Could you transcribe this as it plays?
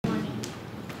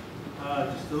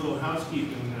Just a little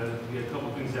housekeeping to get a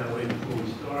couple things out of the way before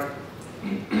we start.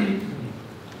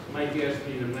 Mike asked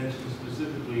me to mention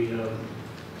specifically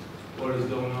what is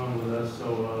going on with us.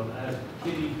 So I have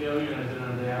kidney failure, and I've been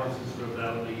on dialysis for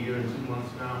about a year and 2 months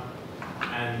now.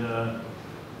 And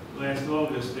last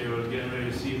August, they were getting ready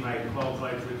to see if I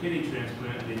qualified for a kidney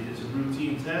transplant. They did some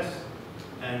routine tests,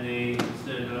 and they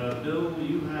said, Bill,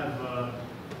 you have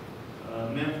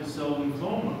mantle cell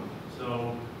lymphoma.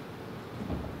 So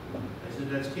I said,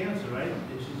 that's cancer, right?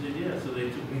 And she said, yeah. So they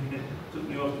took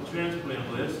me off the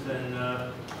transplant list and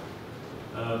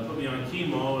put me on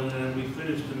chemo, and then we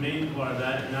finished the main part of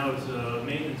that, and now it's a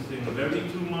maintenance thing of every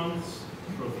 2 months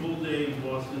for a full day in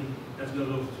Boston. That's going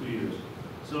to go for 2 years.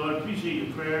 So I appreciate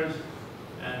your prayers,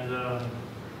 and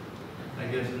I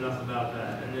guess enough about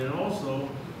that. And then also,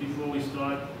 before we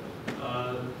start,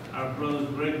 our brother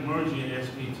Greg Mergian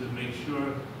asked me to make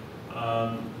sure,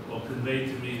 or convey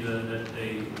to me that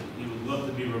he would love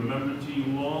to be remembered to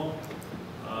you all.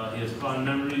 He has fond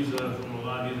memories from a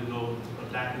lot of you that go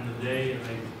back in the day, and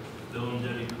Bill and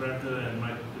Debbie Kreka and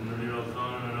Mike and Maria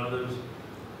O'Connor and others,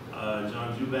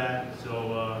 John Juback. So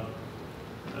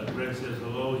Greg says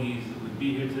hello. He would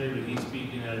be here today, but he's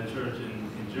speaking at a church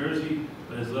in Jersey.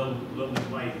 But his lovely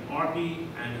wife Arpie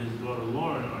and his daughter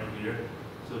Lauren are here.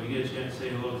 So if you get a chance, say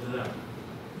hello to them.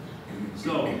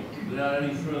 So, without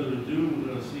any further ado, we're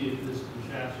going to see if this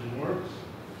contraption works.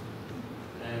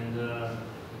 And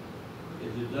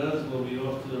if it does, we'll be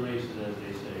off to the races, as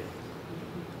they say.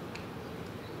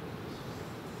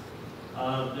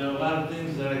 There are a lot of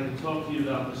things that I can talk to you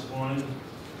about this morning.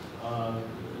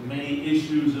 Many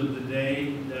issues of the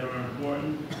day that are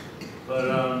important. But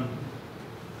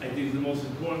I think the most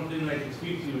important thing I can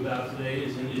speak to you about today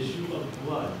is an issue of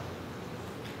blood.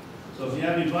 So if you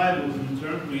have your Bibles, you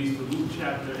turn please to Luke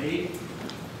chapter 8.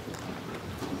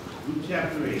 Luke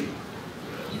chapter 8.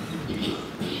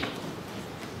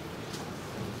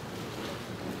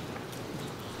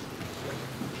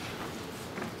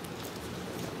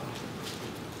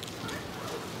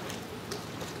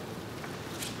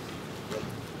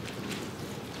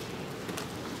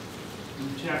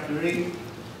 Luke chapter 8.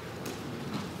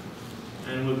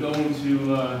 And we're going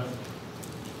to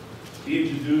be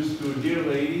introduced to a dear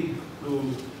lady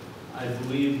who I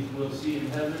believe we'll see in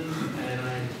heaven, and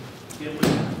I can't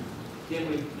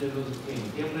wait, there goes the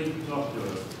king, can't wait to talk to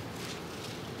her.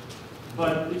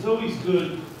 But it's always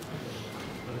good,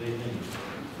 what they think,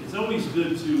 it's always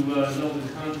good to know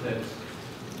the context.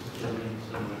 Thank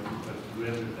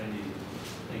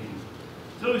you.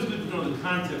 It's always good to know the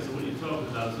context of what you're talking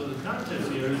about. So the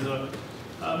context here is,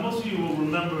 most of you will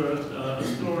remember a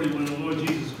story when the Lord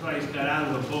Jesus Christ got out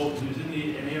of a boat. He was in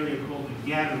an area called the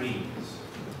Gadarenes.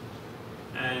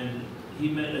 And he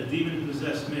met a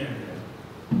demon-possessed man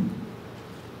there.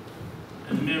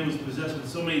 And the man was possessed with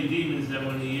so many demons that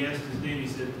when he asked his name, he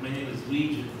said, my name is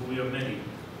Legion, for we are many.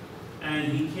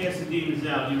 And he cast the demons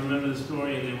out. You remember the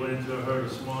story, and they went into a herd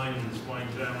of swine, and the swine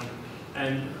drowned.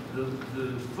 And the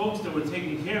folks that were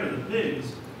taking care of the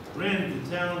pigs ran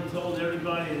into town, told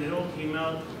everybody, and they all came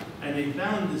out, and they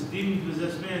found this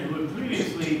demon-possessed man who had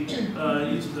previously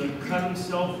used to cut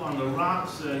himself on the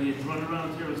rocks. He'd run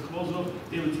around, tear his clothes off.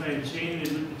 They would try to chain him,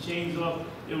 they'd rip the chains off.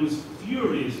 It was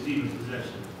furious demon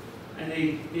possession. And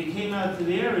they came out to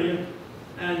the area,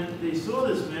 and they saw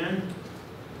this man,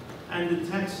 and the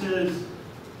text says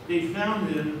they found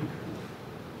him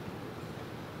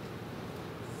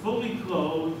fully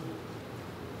clothed,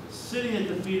 sitting at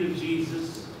the feet of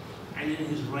Jesus, and in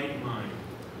his right mind.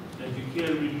 And if you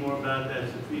care to read more about that,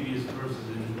 it's the previous verses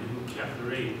in Luke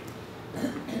chapter 8.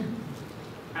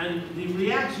 And the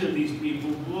reaction of these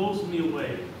people blows me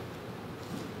away.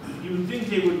 You would think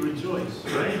they would rejoice,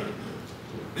 right?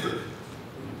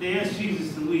 They asked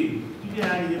Jesus to leave. Could you get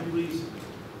out of here, please?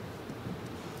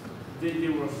 They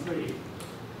were afraid.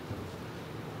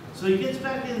 So he gets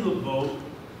back into the boat,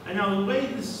 and now the way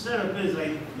this setup is,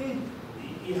 I think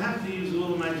you have to use a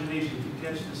little imagination to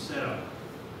catch the setup.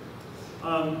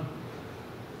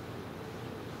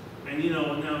 And you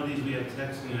know, nowadays we have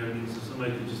texting and everything, so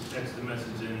somebody could just text the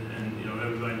message and you know,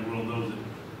 everybody in the world knows it.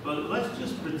 But let's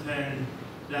just pretend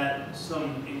that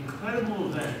some incredible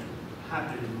event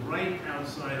happened right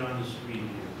outside on the street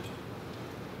here.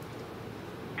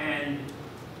 And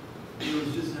it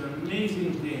was just an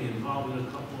amazing thing involving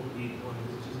a couple of people, and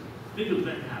this just big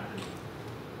event happened.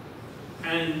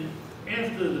 And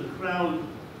after the crowd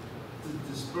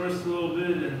dispersed a little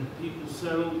bit and people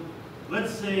settled,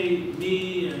 let's say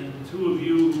me and 2 of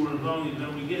you who were involved in the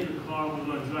event, we get in the car, we're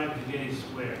going to drive to Getty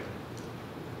Square.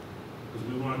 Because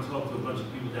we want to talk to a bunch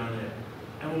of people down there.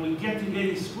 And when we get to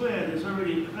Getty Square, there's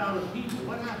already a crowd of people.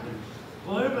 What happened?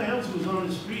 Well, everybody else who was on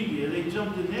the street here, they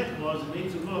jumped in their cars and they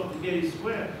took off to Getty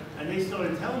Square, and they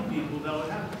started telling people about what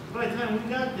happened. By the time we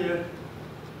got there,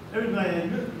 everybody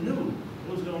knew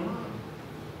what was going on.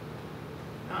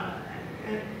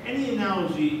 Any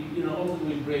analogy,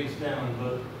 ultimately breaks down,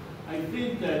 but I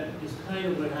think that is kind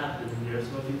of what happened here. So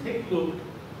if you take a look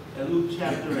at Luke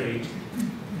chapter 8,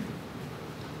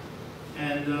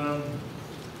 and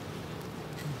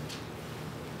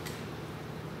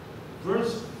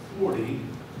verse 40,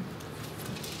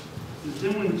 says,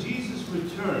 then when Jesus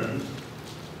returned,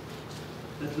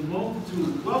 that the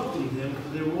multitude welcomed him, for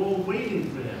they were all waiting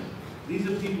for him. These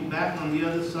are people back on the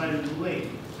other side of the lake,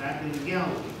 back in the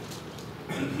Galilee.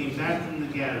 He came back from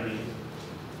the Gadarenes.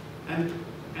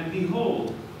 And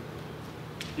behold,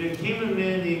 there came a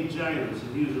man named Jairus,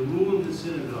 and he was a ruler of the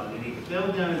synagogue, and he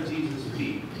fell down at Jesus'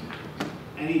 feet.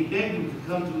 And he begged him to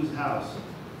come to his house,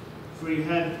 for he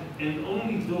had an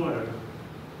only daughter,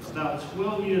 about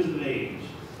 12 years of age,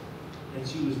 and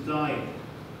she was dying.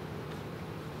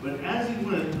 But as he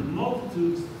went, the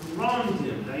multitudes thronged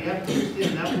him. Now you have to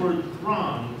understand, that word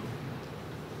thronged,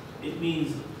 it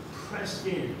means pressed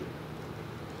in.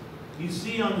 You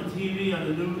see on the TV, on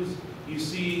the news, you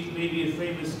see maybe a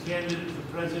famous candidate for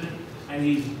president, and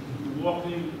he's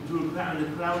walking through a crowd, and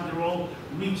the crowd, they're all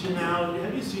reaching out.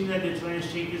 Have you seen that? They're trying to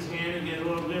shake his hand and get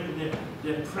all of him, and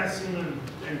they're pressing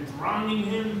and thronging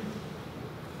him.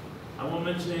 I won't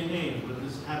mention any names, but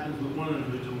this happens with one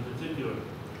individual in particular.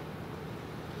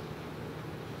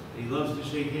 He loves to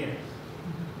shake hands.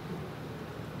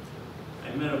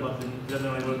 I met him up in, then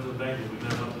I went to the banquet, we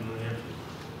met him up in New Hampshire.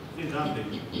 He's not big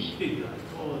guy,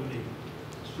 taller than me.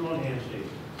 Strong handshake.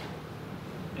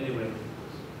 Anyway.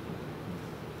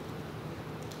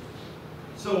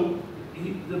 So,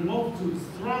 the multitude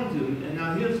thronged him, and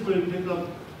now here's where we pick up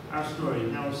our story.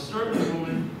 Now, a certain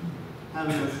woman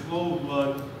having a flow of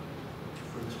blood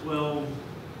for 12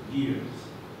 years.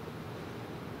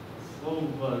 A flow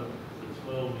of blood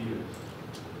for 12 years.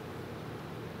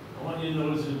 I want you to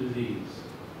notice the disease.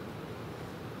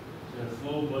 She had a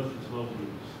flow of blood for 12 years.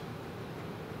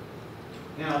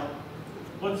 Now,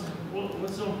 what's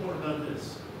so important about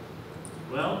this?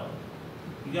 Well,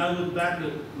 you got to look back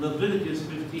at Leviticus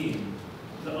 15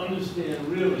 to understand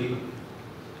really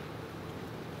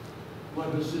what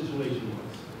her situation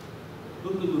was.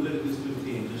 Look at Leviticus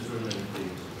 15 just for a minute,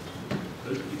 please.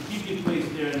 But you keep your place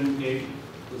there in Luke 8,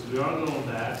 because we are going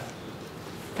back.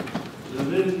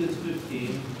 Leviticus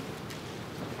 15.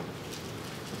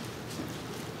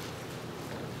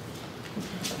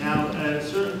 Now, at a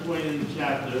certain point in the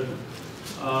chapter,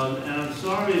 and I'm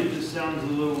sorry if this sounds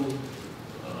a little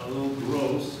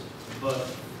gross,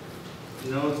 but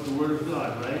it's the Word of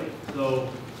God, right? So,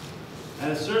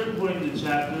 at a certain point in the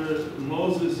chapter,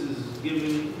 Moses is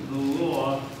giving the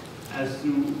law as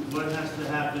to what has to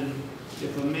happen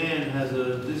if a man has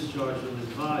a discharge from his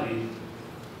body.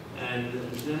 And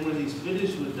then when he's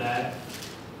finished with that,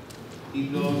 he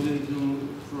goes into,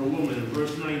 for a woman, in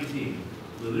verse 19.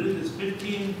 Leviticus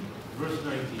 15, verse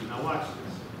 19. Now watch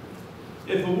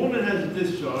this. If a woman has a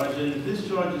discharge, and the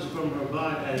discharge is from her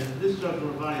body, and the discharge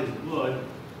from her body is blood,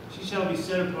 she shall be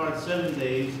set apart 7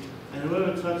 days, and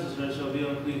whoever touches her shall be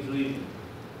unclean till evening.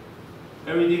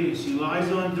 Everything that she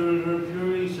lies on during her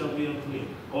impurity shall be unclean.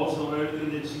 Also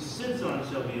everything that she sits on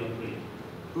shall be unclean.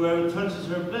 Whoever touches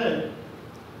her bed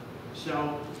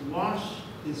shall wash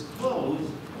his clothes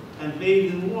and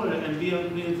bathe in water and be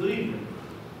unclean until evening.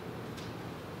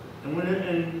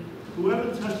 And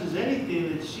whoever touches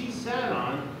anything that she sat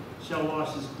on shall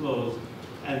wash his clothes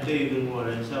and bathe in water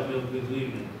and shall be unclean until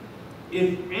evening.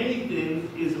 If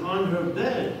anything is on her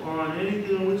bed or on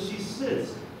anything on which she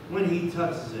sits, when he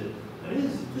touches it, I mean,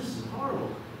 this is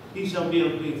horrible. He shall be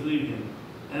unclean till evening.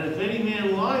 And if any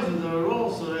man lies with her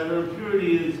also, that her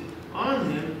impurity is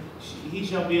on him, he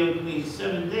shall be unclean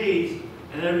 7 days,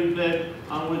 and every bed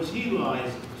on which he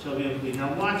lies shall be unclean.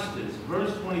 Now watch this,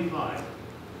 verse 25.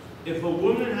 If a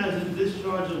woman has a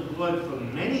discharge of blood for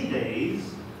many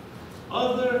days,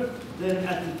 other than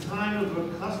at the time of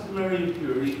her customary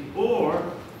impurity,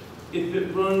 or if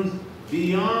it runs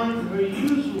beyond her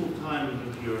usual time of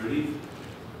impurity,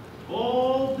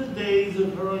 all the days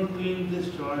of her unclean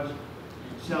discharge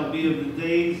shall be of the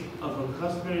days of her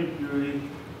customary impurity,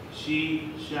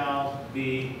 she shall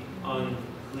be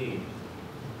unclean.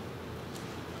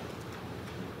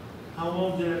 How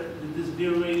long did this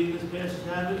dear lady in this passage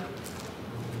have it?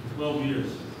 12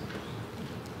 years.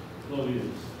 12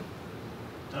 years.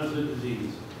 That was a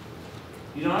disease.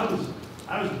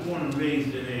 I was born and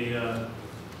raised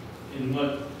in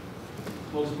what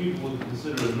most people would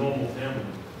consider a normal family.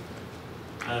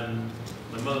 And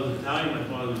My mother's Italian, my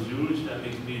father was Jewish, that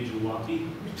makes me a Jewaki.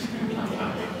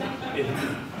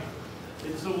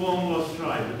 It's a long-lost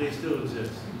tribe, but they still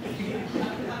exist.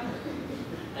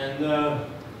 And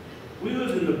we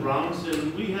lived in the Bronx,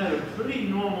 and we had a pretty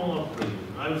normal upbringing.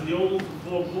 I was the oldest of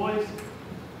 4 boys,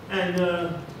 and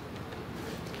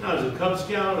I was a Cub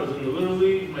Scout, I was in the Little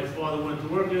League, my father went to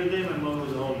work every day, my mother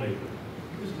was a homemaker.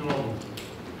 It was normal.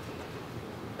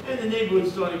 And the neighborhood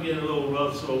started getting a little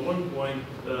rough, so at one point,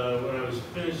 when I was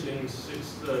finishing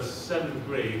 7th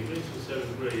grade, no,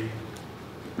 6th grade,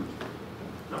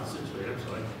 I'm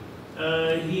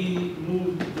sorry, he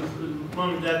moved, Mom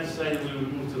and Dad decided we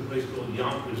would move to a place called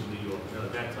Yonkers, New York. Now,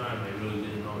 at that time, I really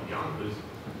didn't know Yonkers.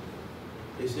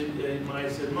 They said, I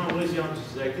said, Mom, where's Yonkers? She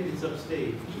said, I think it's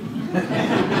upstate.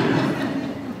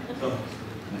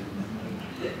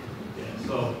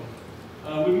 So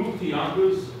we moved to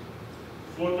Yonkers,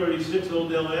 436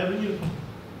 Oldale Avenue,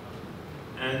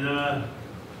 and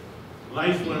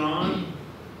life went on.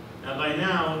 And by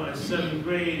now, 7th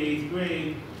grade, 8th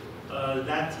grade,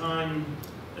 that time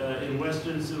in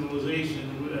Western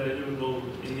civilization, well,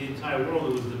 in the entire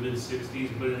world it was the mid-60s,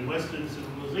 but in Western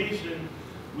civilization,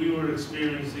 we were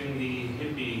experiencing the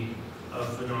hippie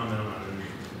phenomenon.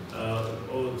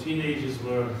 All the teenagers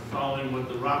were following what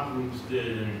the rock groups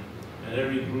did, and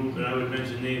every group, and I would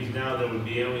mention names now that would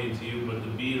be alien to you, but the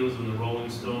Beatles and the Rolling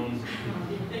Stones.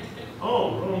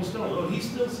 Oh, Rolling Stones, oh, he's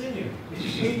still singing.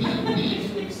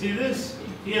 See this?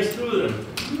 He has 2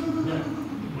 of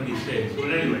them when he sings, but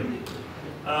anyway.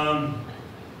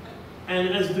 And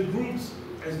as the groups,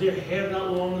 as their hair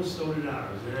got longer, so did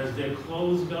ours. And as their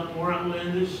clothes got more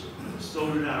outlandish,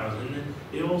 so did ours. And then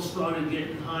they all started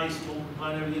getting high, smoking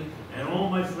pot and everything, and all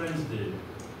my friends did.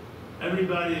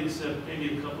 Everybody except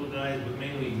maybe a couple of guys, but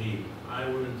mainly me. I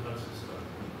wouldn't touch the stuff.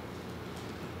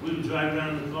 We would drive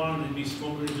around in the car and they'd be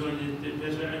smoking and joining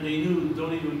and they knew,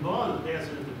 don't even bother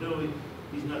passing it to Billy.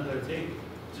 He's not going to take it.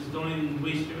 Just don't even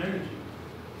waste your energy.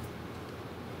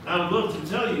 I would love to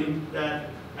tell you that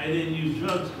I didn't use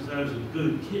drugs because I was a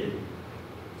good kid,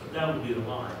 but that would be a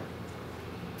lie.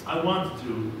 I wanted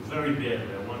to very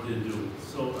badly. I wanted to do it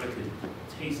so I could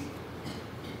taste it.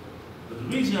 But the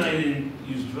reason I didn't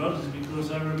use drugs is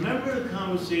because I remember the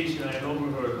conversation I had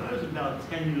overheard when I was about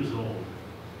 10 years old.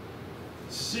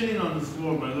 Sitting on the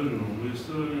floor of my living room, we were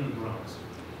still living in the Bronx.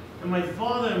 And my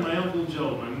father and my Uncle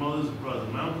Joe, my mother's brother,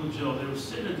 my Uncle Joe, they were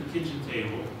sitting at the kitchen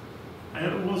table. And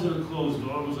it wasn't a closed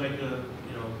door, it was like a,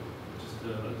 just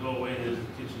a doorway and there's the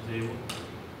kitchen table.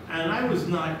 And I was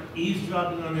not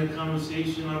eavesdropping on their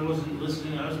conversation, I wasn't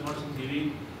listening, I was watching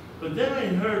TV. But then I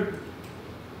heard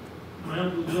my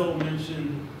Uncle Joe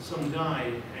mention some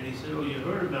guy, and he said, oh, you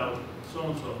heard about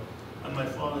so-and-so. And my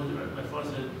father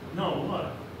said, no,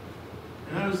 what?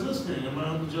 And I was listening, and my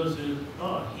Uncle Joe said,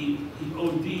 oh, he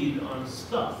OD'd on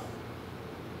stuff.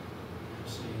 I'm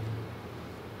saying,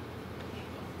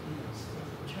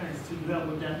 I'm trying to figure out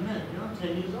what that meant. I'm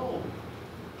 10 years old.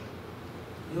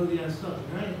 He OD'd on stuff,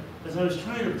 right? As I was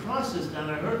trying to process that,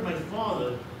 I heard my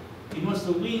father, he must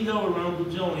have leaned over on Uncle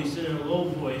Joe, and he said in a low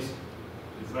voice,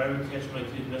 if I ever catch my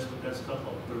kid messing with that stuff,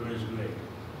 I'll put him in his grave.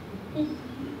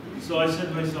 So I said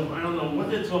to myself, I don't know what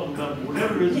they're talking about, but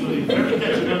whatever it is, if I ever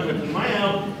catch him to my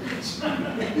help,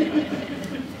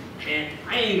 and I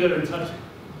ain't gonna touch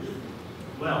it.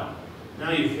 Well,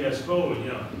 now you fast forward,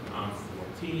 I'm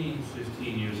 14,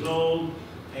 15 years old,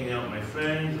 hanging out with my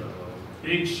friends, I'm a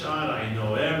big shot, I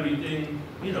know everything.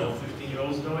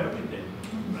 15-year-olds know everything,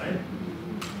 right?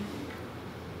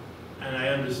 And I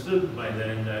understood by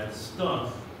then that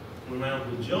stuff, when my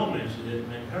Uncle Joe mentioned it,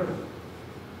 meant heroin.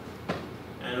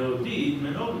 And OD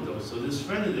meant overdose. So this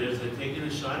friend of theirs had taken a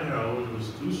shot of heroin, it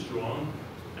was too strong,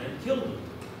 and it killed him.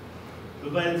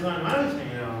 But by the time I was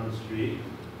hanging out on the street,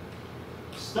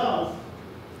 stuff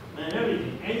meant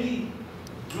everything. Any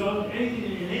drug, anything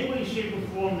in any way, shape, or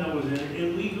form that was an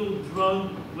illegal drug,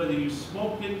 whether you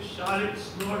smoked it, shot it,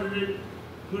 snorted it,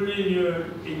 put it in your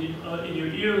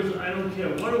ears, I don't care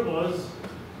what it was,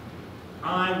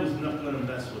 I was not going to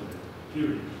mess with it,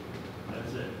 period.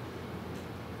 That's it.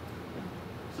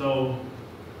 So,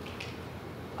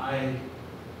 I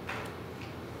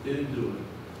didn't do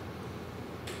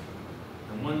it.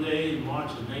 And one day in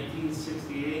March of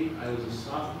 1968, I was a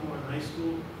sophomore in high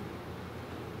school.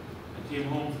 I came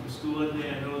home from school that day,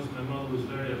 I noticed my mother was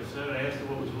very upset. I asked her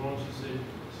what was wrong, she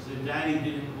said, Daddy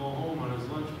didn't go home on his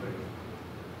lunch break.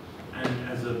 And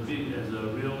as a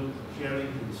real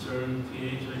caring, concerned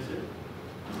teenager, I said,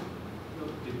 no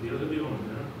big deal, he'll be home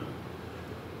there.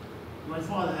 My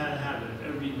father had a habit,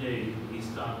 every day he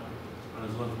stopped on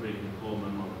his lunch break and called my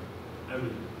mother. Every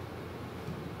day.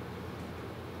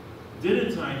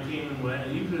 Dinner time came and went,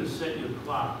 and you could have set your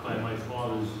clock by my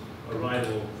father's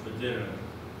arrival for dinner.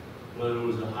 Whether it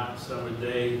was a hot summer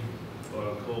day or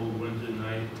a cold winter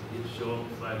night, he'd show up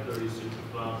at 5:30, 6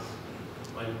 o'clock,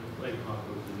 like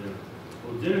clockwork for dinner.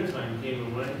 Well, dinner time came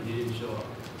and went, and he didn't show up.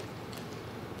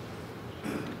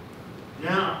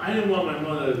 Now, I didn't want my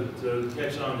mother to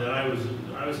catch on that I was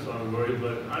starting to worry,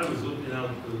 but I was looking out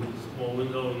the small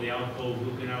window in the alcove,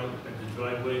 looking out at the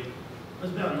driveway. It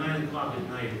was about 9 o'clock at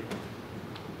night.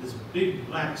 This big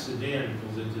black sedan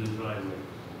pulls into the driveway.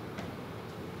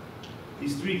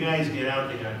 These three guys get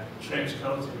out, they got trench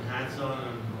coats and hats on,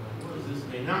 and what is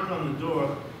this? They knock on the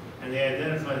door, and they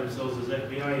identify themselves as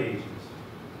FBI agents.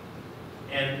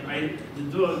 And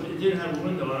the door, it didn't have a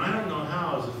window, and I don't know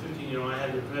how, as a 15-year-old, I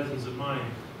had the presence of mind,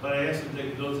 but I asked them if they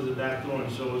could go to the back door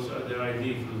and show us their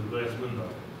ID through the glass window.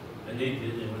 And they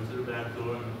did. They went to the back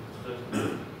door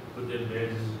and put their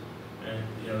badges. And,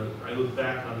 you know, I look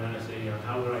back on that and I say, you know,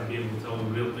 how would I be able to tell the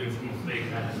real thing from a fake?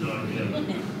 I had no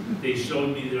idea. They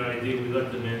showed me their ID, we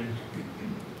let them in.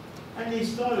 And they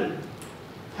started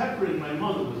peppering my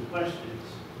mother with questions.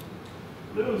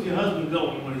 Where was your husband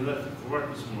going when he left for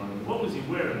work this morning? What was he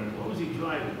wearing? What was he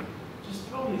driving? Just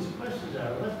throwing these questions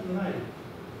out left and right.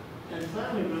 And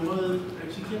finally, my mother,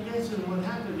 and she kept answering what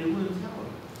happened, they wouldn't tell her.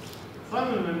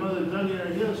 Finally, my mother dug in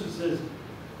her heels, she says,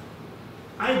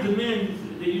 I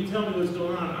demand that you tell me what's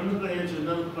going on. I'm not going to answer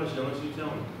another question unless you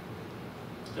tell me.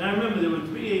 And I remember there were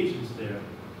 3 agents there.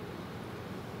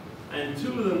 And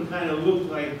 2 of them kind of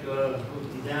looked like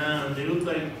looking down. They looked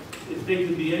like if they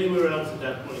could be anywhere else at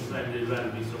that point in time, they'd rather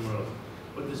be somewhere else.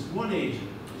 But this one agent,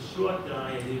 this short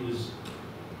guy, and he was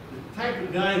the type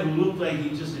of guy who looked like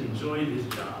he just enjoyed his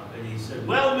job. And he said,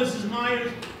 well, Mrs.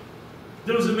 Myers,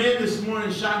 there was a man this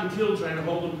morning shot and killed trying to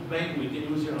hold up the bank week, and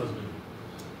it was your husband.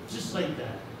 Just like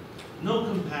that. No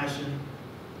compassion,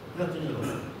 nothing at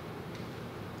all.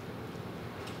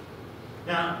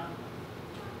 Now,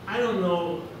 I don't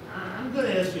know, I'm going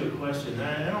to ask you a question.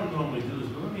 I don't normally do this,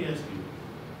 but let me ask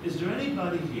you. Is there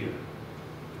anybody here,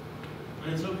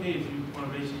 and it's okay if you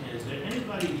want to raise your hand, is there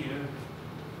anybody here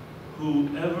who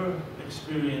ever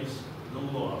experienced the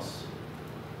loss,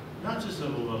 not just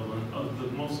of a loved one, of the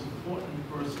most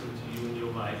important person to you in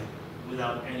your life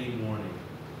without any warning?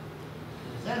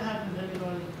 Has that happened to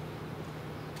anybody?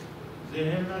 Is there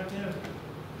a hand back there?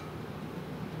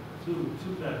 Two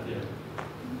back there.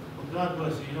 Well, God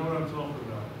bless you. You know what I'm talking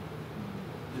about.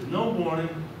 There's no warning.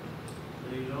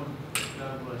 There you go.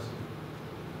 God bless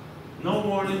you. No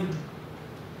warning.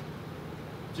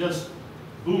 Just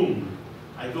boom.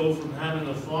 I go from having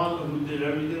a father who did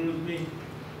everything with me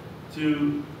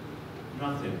to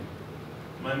nothing.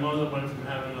 My mother went from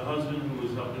having a husband who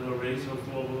was helping her raise her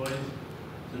 4 boys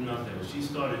to nothing. She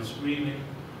started screaming.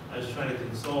 I was trying to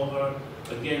console her.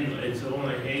 Again, it's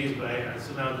only haze, but I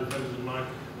somehow the friends of mine,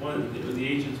 one of the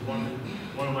agents wanted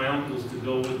one of my uncles to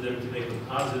go with them to make a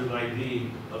positive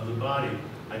ID of the body.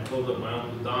 I called up my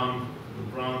Uncle Dom from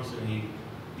the Bronx, and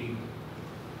he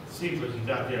seems like he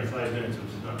got there in 5 minutes,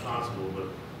 which is not possible, but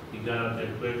he got out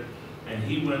there quick. And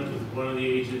he went with one of the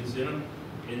agents in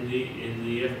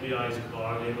the FBI's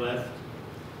car. They left.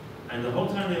 And the whole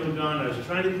time they were gone, I was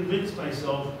trying to convince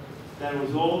myself that it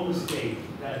was all a mistake.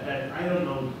 That I don't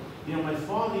know. You know, my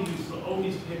father used to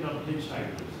always pick up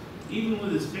hitchhikers. Even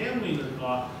with his family in the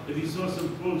car, if he saw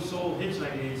some poor soul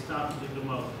hitchhiking, he'd stop and pick them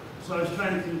up. So I was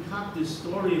trying to concoct this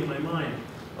story in my mind.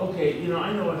 Okay, you know,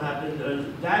 I know what happened.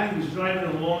 Daddy was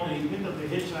driving along and he picked up a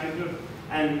hitchhiker,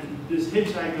 and this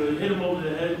hitchhiker hit him over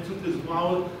the head, took his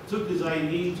wallet, took his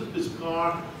ID, took his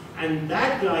car, and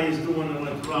that guy is the one that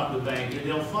went to rob the bank. And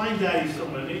they'll find Daddy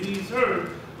somewhere. Maybe he's hurt,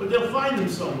 but they'll find him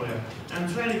somewhere. And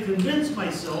I'm trying to convince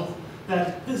myself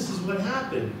that this is what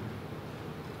happened.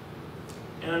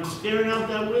 And I'm staring out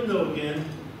that window again,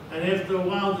 and after a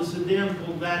while the sedan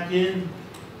pulled back in,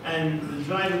 and the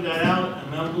driver got out, and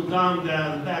my Uncle Dom got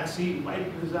out of the back seat,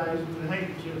 wiping his eyes with a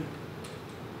handkerchief.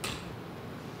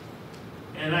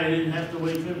 And I didn't have to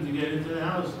wait for him to get into the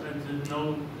house and to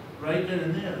know right then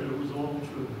and there that it was all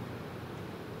true.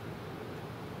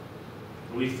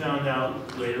 We found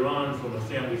out later on from a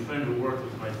family friend who worked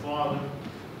with my father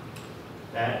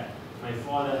that my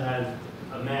father had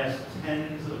amassed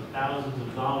tens of thousands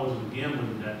of dollars of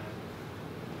gambling debt.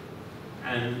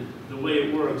 And the way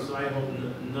it works, I hope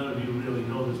none of you really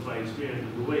know this by experience,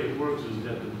 but the way it works is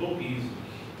that the bookies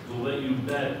will let you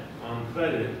bet on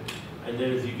credit, and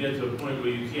then if you get to a point where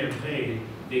you can't pay,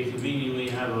 they conveniently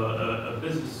have a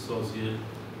business associate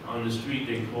on the street.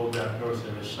 They call that person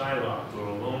a Shylock or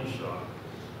a loan shark.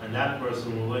 And that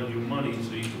person will lend you money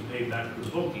so you can pay back the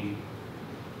bookie.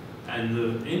 And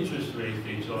the interest rates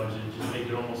they charge it just make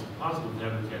it almost impossible to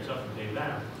ever catch up and pay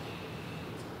back.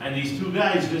 And these two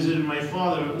guys visited my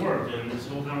father at work, and this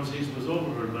whole conversation was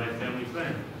overheard by a family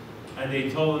friend. And they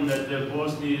told him that their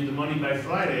boss needed the money by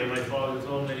Friday, and my father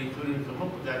told him that he couldn't come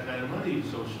up with that kind of money on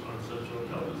such short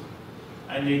notice.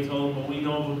 And they told him, well, we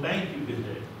know of a bank you could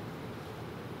hit.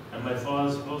 And my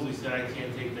father supposedly said, I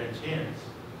can't take that chance.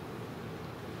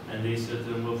 And they said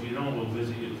to him, well, if you don't, we'll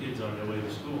visit your kids on their way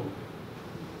to school.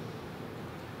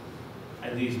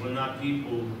 And these were not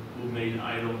people who made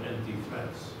idle, empty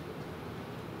threats.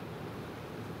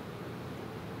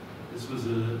 This was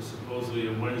supposedly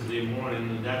a Wednesday morning,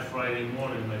 and that Friday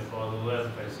morning my father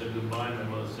left. I said goodbye, my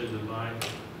mother said goodbye,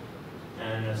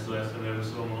 and that's the last time I ever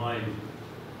saw him alive.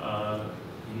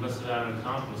 He must have had an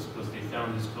accomplice because they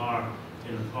found his car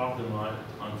in the parking lot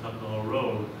on Tuckahoe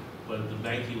Road, but the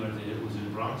bank he went to hit was in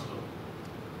Bronxville.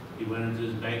 He went into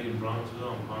his bank in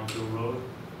Bronxville on Ponto Road,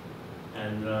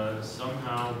 and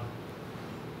somehow,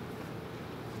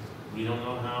 we don't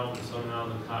know how, somehow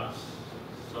the cops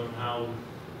somehow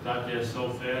got there so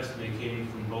fast, and they came in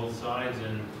from both sides,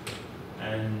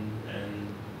 and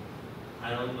I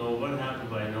don't know what happened,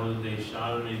 but I know that they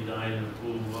shot him, he died in a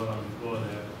pool of blood on the floor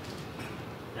there.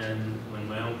 And when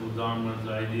my Uncle Don went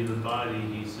to ID the body,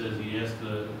 he says, he asked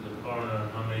the coroner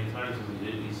how many times he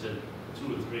did, he said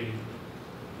 2 or 3.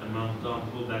 And my Uncle Don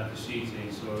pulled back the sheets, and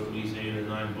he saw at least 8 or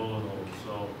 9 bullet holes.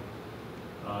 So,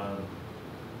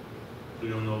 we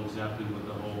don't know exactly what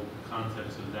the whole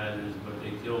context of that is, but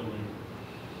they killed him.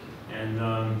 And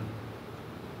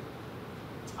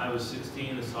I was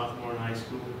 16, a sophomore in high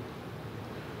school.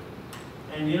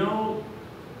 And you know,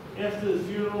 after the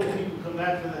funeral, people come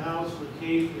back to the house for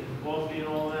cake and coffee and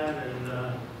all that, and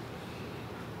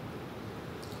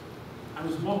I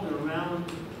was walking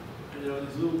around, and there were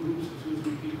these little groups of 2 or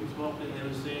 3 people talking, and they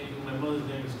were saying, my mother's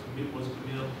name was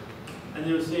Camille, and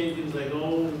they were saying things like,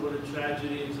 oh, what a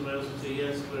tragedy, and somebody else would say,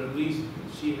 yes, but at least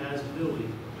she has Billy.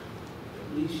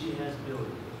 At least she has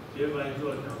Billy. Everybody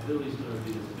thought, now Billy's going to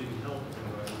be this big help to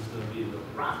her. He's going to be the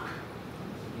rock.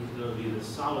 He's going to be the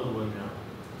solid one now.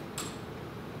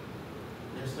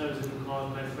 Next time I was in the car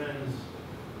with my friends,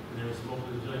 and they were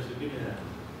smoking the joint, I said, give me that.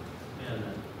 Yeah,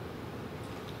 that.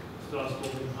 Started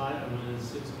smoking pot, and within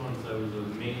 6 months I was a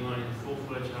mainline,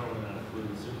 full-fledged heroin addict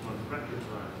within 6 months, record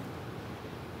time.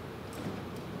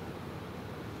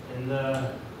 And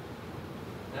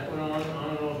that went on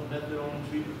and off, methadone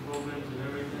treatment programs and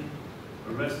everything.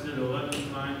 Arrested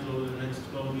 11 times over the next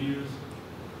 12 years.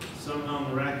 Somehow,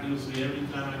 miraculously, every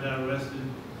time I got arrested,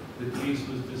 the case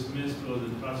was dismissed, or the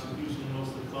prosecution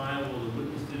lost the file, or the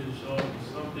witness didn't show up, or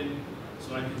something,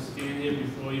 so I can stand here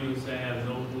before you and say I have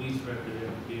no police record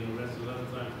after being arrested 11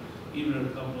 times. Even a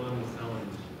couple of them were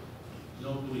felonies.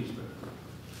 No police record.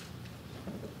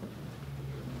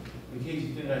 In case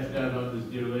you think I forgot about this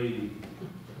dear lady,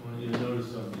 I want you to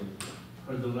notice something.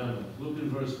 Her dilemma. Look at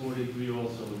verse 43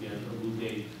 also again, of Luke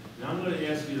 8. Now I'm going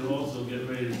to ask you to also get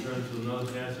ready to turn to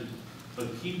another passage, but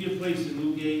keep your place in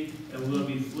Luke 8, and we're going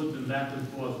to be flipping back and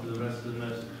forth for the rest of the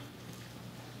message.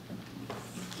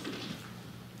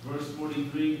 Verse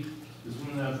 43, this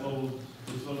woman that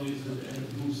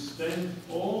and who spent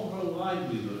all her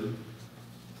livelihood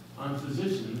on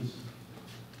physicians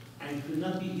and could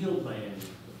not be healed by any.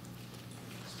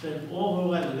 Spent all her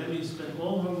livelihood, that means spent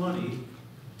all her money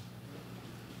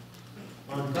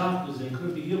on doctors and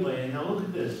couldn't be healed by any. Now look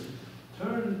at this.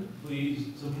 Turn,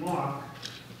 please, to Mark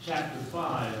chapter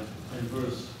 5 and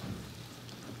verse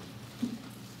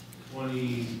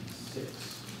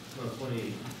 26, no,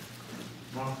 28.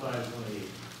 Mark 5:28.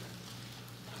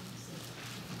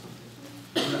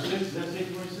 26, does that say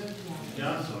 26?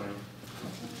 Yeah, I'm sorry.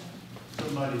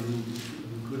 Somebody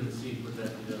who couldn't see put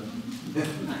that together.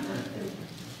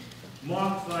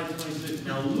 Mark 5:26.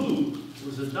 Now Luke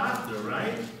was a doctor,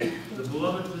 right? The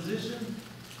beloved physician.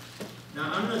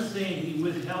 Now I'm not saying he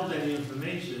withheld any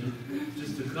information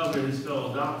just to cover his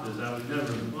fellow doctors. I would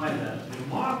never imply that. But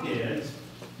Mark adds,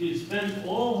 he had spent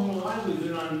all her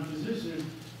livelihood on physicians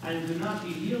and could not be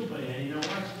healed by any. Now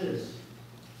watch this.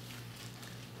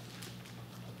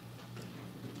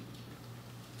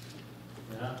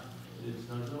 Yeah, it's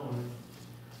not going.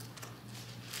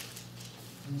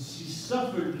 And she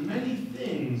suffered many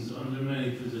things under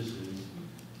many physicians.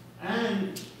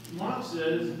 And Mark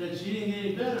says that she didn't get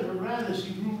any better, but rather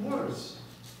she grew worse.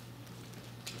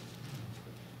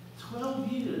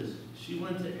 12 years. She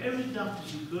went to every doctor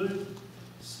she could,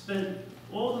 spent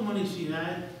all the money she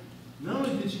had. Not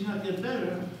only did she not get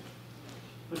better,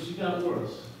 but she got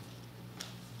worse.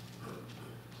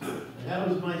 And that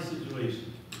was my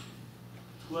situation.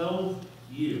 12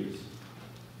 years.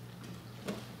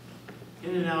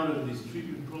 in and out of these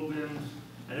treatment programs,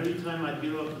 and every time I'd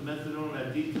get off the methadone,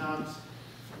 I'd detox,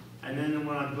 and then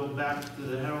when I'd go back to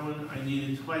the heroin, I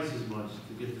needed twice as much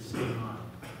to get the same high.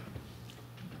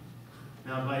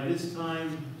 Now by this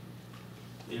time,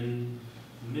 in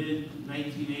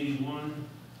mid-1981,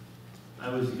 I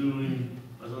was on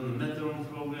the methadone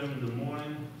program in the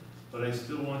morning, but I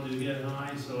still wanted to get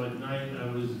high, so at night I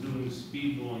was doing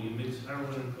speedball. You mix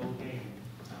heroin and cocaine,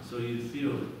 so you'd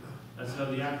feel it. That's how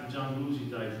the actor John Belushi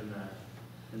died from that.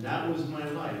 And that was my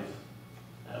life.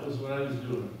 That was what I was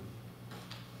doing.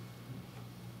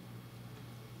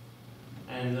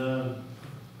 And I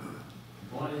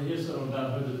want to hear something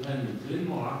about her dependence. In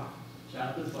Mark,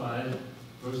 chapter 5,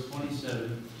 verse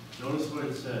 27, notice what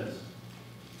it says.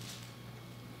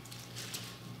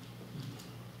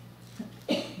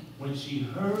 When she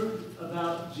heard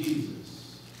about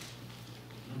Jesus,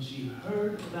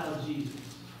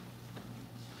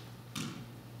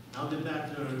 I'll get back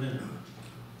to her in a minute.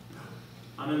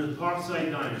 I'm in the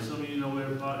Parkside Diner. Some of you know where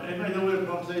anybody know where the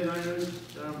Parkside Diner is?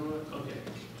 Okay.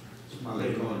 It's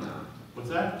Malecon now. What's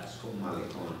that? It's called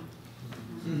Malecon.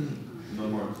 No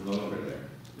longer there.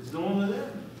 It's no longer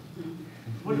there?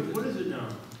 What is it now?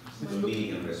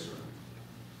 Dominican restaurant.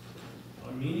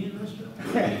 Armenian restaurant?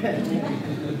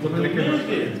 Dominican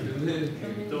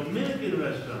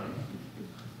restaurant.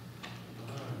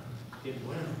 Qué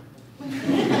bueno.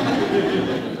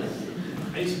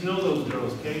 I used to know those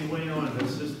girls, Kay Bueno and her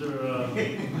sister Mui. Okay.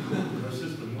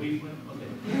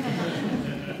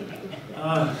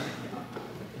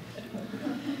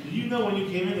 You know when you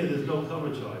came in here, there's no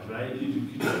cover charge, right? You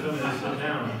just come in and sit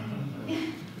down.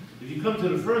 If you come to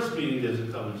the first meeting, there's a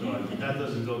cover charge, but that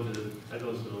doesn't go to that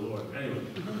goes to the Lord. Anyway.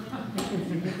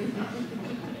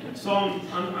 So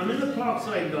I'm in the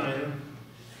Parkside Diner.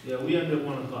 Yeah, we end at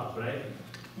 1 o'clock, right?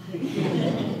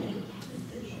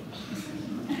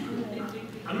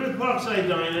 I'm in the Parkside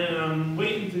Diner and I'm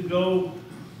waiting to go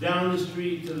down the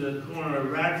street to the corner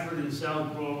of Radford and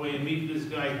South Broadway and meet this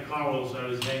guy Carlos I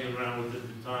was hanging around with at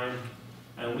the time.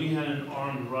 And we had an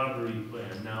armed robbery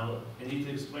plan. Now, I need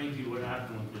to explain to you what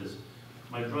happened with this.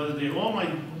 My brother,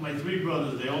 my 3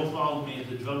 brothers, they all followed me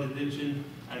into drug addiction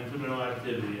and criminal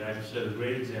activity. I've set a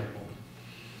great example.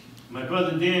 My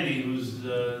brother Danny, who's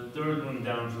the 3rd one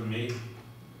down from me,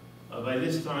 by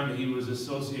this time he was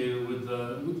associated with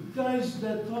guys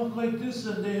that talk like this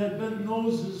and they had bent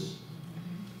noses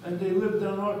and they lived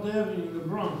on Art Avenue in the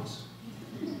Bronx.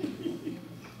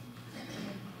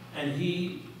 And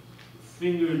he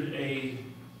fingered an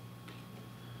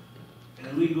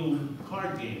illegal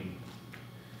card game.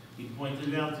 He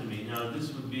pointed it out to me. Now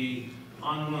this would be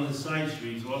on one of the side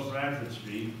streets off Radford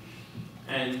Street,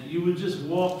 and you would just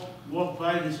walk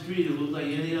by the street. It looked like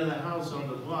any other house on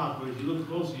the block, but if you look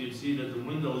closer, you'd see that the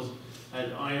windows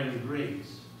had iron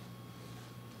grates,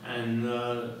 and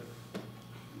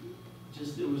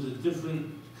it was a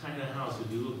different kind of house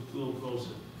if you looked a little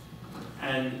closer.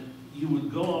 And you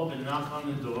would go up and knock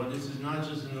on the door. This is not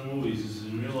just in the movies, this is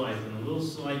in real life. And a little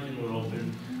sliding would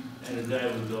open, and the guy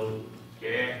would go,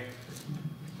 yeah.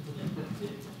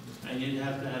 And you'd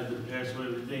have to have the password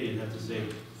of the day. You'd have to say,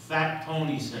 Fat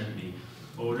Tony sent me,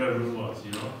 or whatever it was,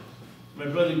 you know. My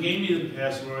brother gave me the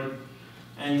password,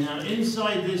 and now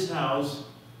inside this house,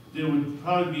 there would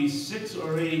probably be 6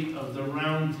 or 8 of the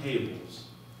round tables.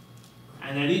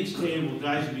 And at each table,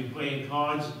 guys would be playing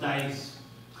cards, dice,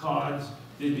 cards.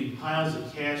 There'd be piles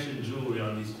of cash and jewelry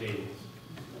on these tables.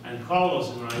 And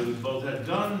Carlos and I, we both had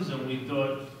guns, and we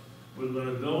thought we were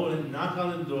going to go and knock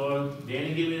on the door.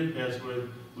 Danny gave me the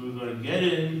password. We were going to get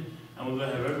in, and we were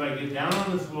going to have everybody get down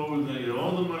on the floor. We were going to get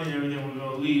all the money and everything. We were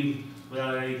going to leave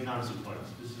without any consequence.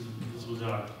 This was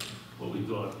what we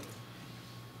thought.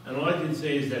 And all I can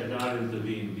say is that God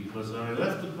intervened, because when I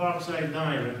left the Parkside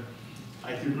Diner,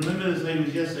 I can remember this like it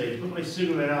was yesterday. I put my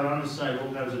cigarette out on the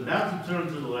sidewalk. I was about to turn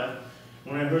to the left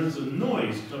when I heard some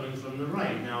noise coming from the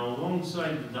right. Now,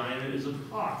 alongside the diner is a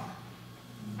park.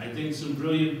 I think some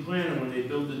brilliant planner, when they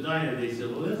built the diner, they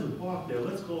said, well, there's a park there.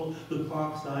 Let's call it the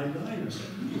Parkside Diner.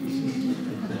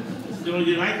 It's the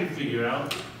only thing I can figure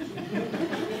out.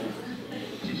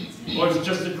 Or it's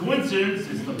just a coincidence.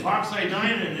 It's the Parkside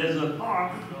Diner and there's a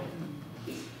park.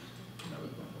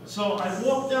 So I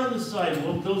walked down the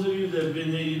sidewalk. Those of you that have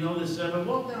been there, you know this. I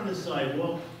walked down the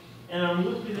sidewalk, and I'm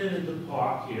looking in at the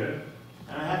park here.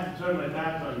 And I have to turn my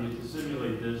back on you to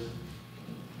simulate this.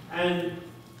 And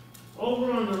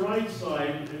over on the right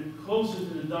side, and closer to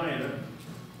the diner,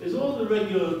 is all the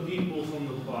regular people from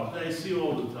the park that I see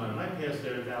all the time. I pass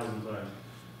there 1,000 times.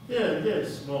 They're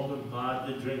smoking pot,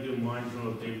 they're drinking wine from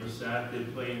a paper sack, they're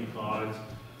playing cards,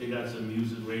 they got some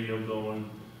music radio going.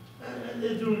 And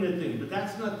they're doing their thing, but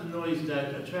that's not the noise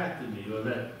that attracted me or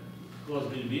that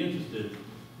caused me to be interested.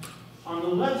 On the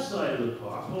left side of the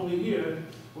park, over here,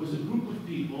 was a group of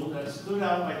people that stood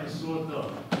out like a sore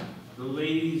thumb. The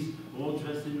ladies all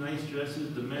dressed in nice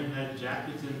dresses, the men had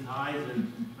jackets and ties,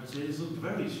 and I said, this looked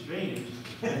very strange.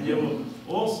 And they were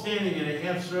all standing in a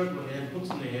half circle, and they had books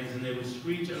in their hands, and they were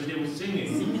screeching, they were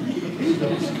singing.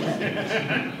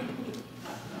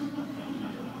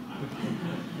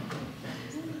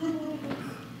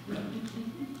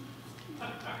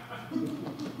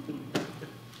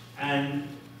 And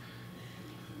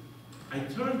I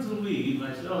turned to leave,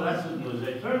 I said, oh, that's what it was.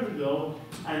 I turned to go,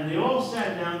 and they all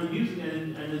sat down, the music,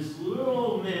 and this little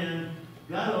old man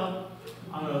got up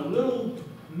on a little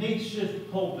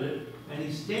makeshift pulpit, and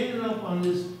he's standing up on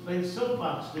this like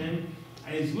soapbox thing,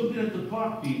 and he's looking at the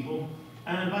park people.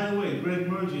 And by the way, Greg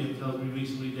Mergian tells me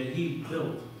recently that he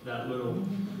built that little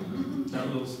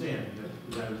stand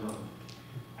that was on.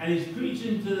 And he's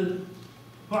preaching to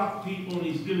park people, and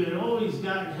he's giving all he's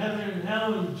got in heaven and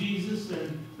hell and Jesus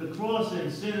and the cross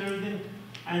and sin and everything.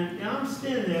 And I'm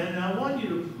standing there, and I want you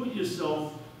to put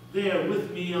yourself there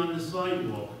with me on the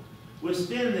sidewalk. We're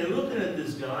standing there looking at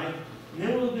this guy, and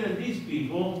they were looking at these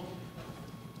people,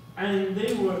 and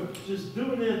they were just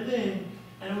doing their thing,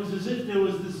 and it was as if there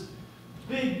was this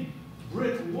big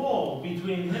brick wall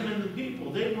between him and the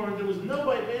people. There was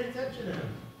nobody paying attention to him.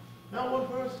 Not one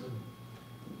person.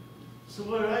 So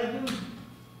what did I do?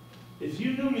 If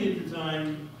you knew me at the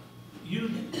time,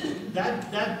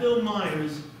 that Bill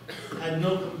Myers had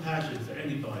no compassion for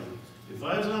anybody. If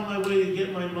I was on my way to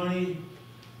get my money,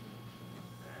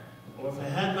 or if I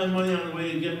had my money on the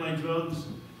way to get my drugs,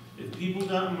 if people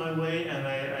got in my way, and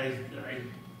I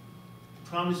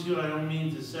promise you I don't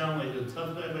mean to sound like a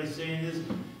tough guy by saying this,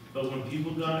 but when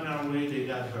people got in our way, they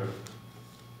got hurt.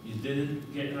 You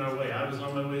didn't get in our way. I was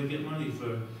on my way to get money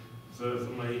for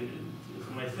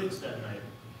my fix that night.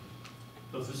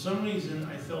 But for some reason,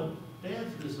 I felt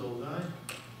bad for this old guy.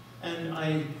 And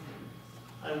I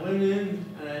went in,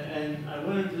 and I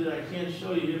went into, I can't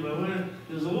show you here, but I went in,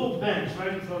 there's a little bench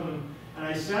right in front of him, and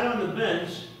I sat on the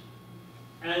bench,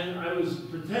 and I was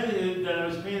pretending that I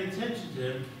was paying attention to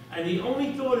him, and the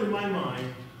only thought in my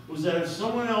mind was that if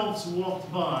someone else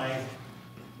walked by,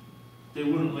 they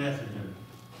wouldn't laugh at him.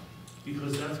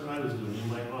 Because that's what I was doing in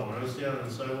my mind. When I was standing on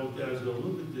the sidewalk there, I was going,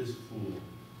 look at this fool.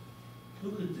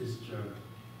 Look at this jerk.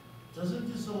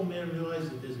 Doesn't this old man realize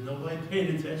that there's nobody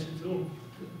paying attention to him?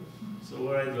 So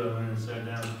where I go, I went and sat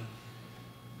down.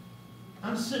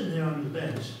 I'm sitting there on the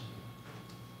bench,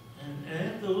 and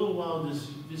after a little while,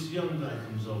 this young guy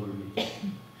comes over to me.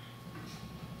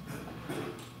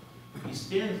 He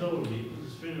stands over me with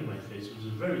a string in my face, which was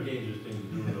a very dangerous thing to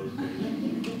do in those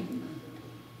days.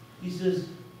 He says,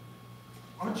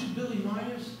 aren't you Billy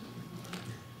Myers?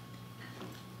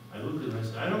 I looked at him and I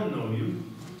said, I don't know you.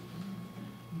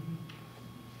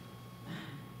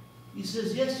 He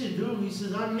says, yes, you do. He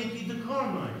says, I'm Mickey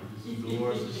DeCarmine. This is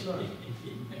Dolores' son.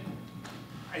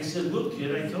 I said, look,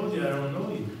 kid, I told you I don't know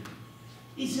you.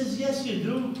 He says, yes, you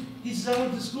do. He says, I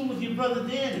went to school with your brother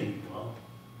Danny. Well,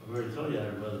 I've already told you I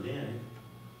had a brother Danny.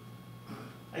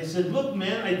 I said, look,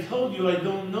 man, I told you I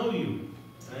don't know you.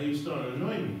 And he was starting to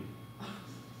annoy me.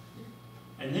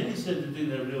 And then he said the thing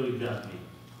that really got me.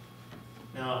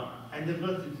 Now, I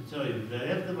neglected to tell you that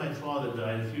after my father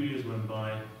died, a few years went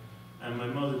by, and my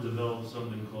mother developed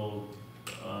something called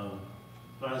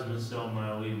plasma cell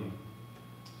myeloma,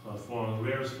 the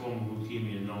rarest form of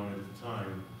leukemia known at the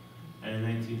time. And in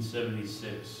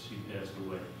 1976, she passed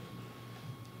away.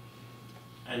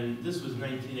 And this was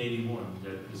 1981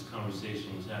 that this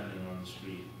conversation was happening on the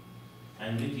street.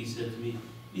 And Mickey said to me,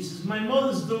 he says, my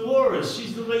mother's Dolores.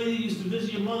 She's the lady that used to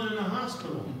visit your mother in the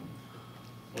hospital.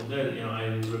 Well, then, you know, I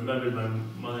remembered my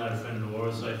mother had a friend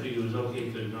Dolores, so I figured it was okay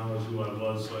to acknowledge who I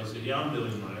was. So I said, yeah, I'm Billy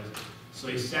Myers. So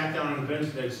he sat down on the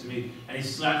bench next to me, and he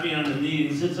slapped me on the knee,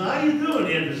 and he said, so how you doing?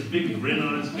 He had this big grin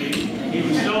on his face. He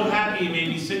was so happy, he made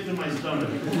me sick to my stomach.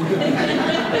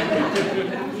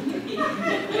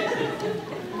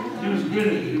 He was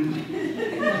grinning.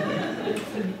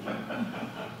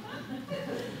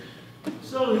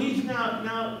 So he's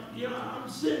now, you know, I'm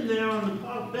sitting there on the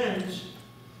park bench,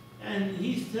 and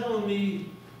he's telling me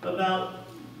about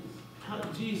how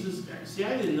Jesus, see,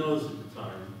 I didn't know this at the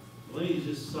time. Let me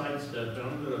just sidestep, and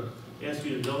I'm going to ask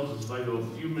you indulgence if I go a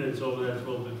few minutes over that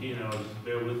 12:15 hours. Just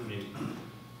bear with me.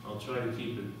 I'll try to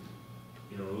keep it,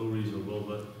 you know, a little reasonable.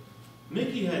 But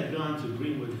Mickey had gone to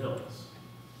Greenwood Hills,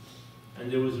 and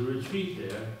there was a retreat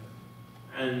there,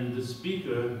 and the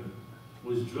speaker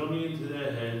was drumming into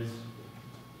their heads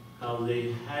how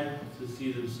they had to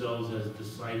see themselves as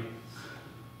disciples.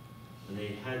 and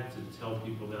they had to tell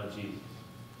people about Jesus.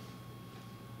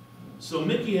 So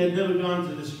Mickey had never gone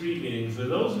to the street meeting. For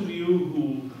those of you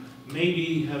who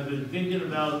maybe have been thinking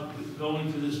about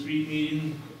going to the street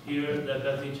meeting here that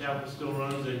Bethany Chapel still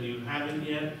runs and you haven't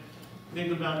yet,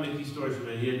 think about Mickey's story for a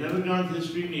minute. He had never gone to the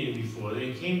street meeting before.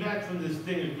 They came back from this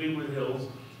thing at Greenwood Hills,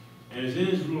 and he was in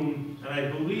his room, and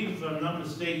I believe, if I'm not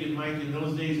mistaken, Mike, in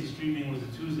those days the street meeting was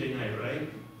a Tuesday night, right?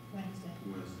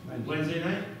 Wednesday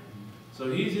night?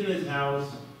 So he's in his house,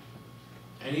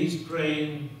 and he's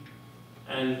praying,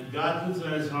 and God puts it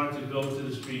on his heart to go to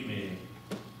the street meeting.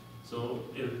 So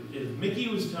if Mickey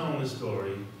was telling the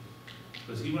story,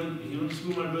 because he went to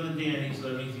school with my brother Danny, so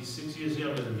that means he's 6 years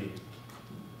younger than me.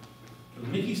 If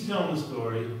Mickey's telling the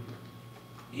story,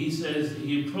 he says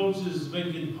he approaches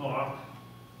Lincoln Park,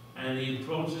 and he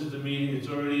approaches the meeting. It's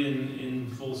already in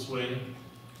full swing,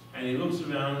 and he looks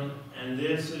around, and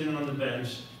there sitting on the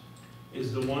bench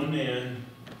is the one man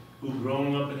who,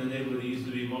 growing up in the neighborhood, he used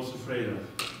to be most afraid of.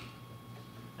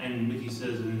 And Mickey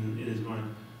says in his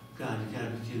mind, God, you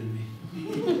can't be kidding me.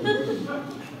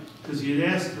 Because he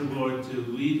had asked the Lord to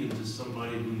lead him to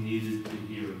somebody who needed to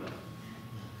hear about it.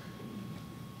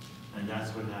 And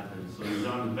that's what happened. So he's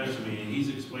on the bench with me, and he's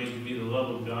explaining to me the love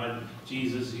of God,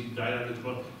 Jesus. He died on the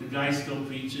cross. The guy's still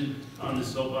preaching on the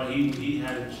soapbox. He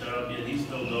hadn't shut up yet. He's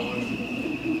still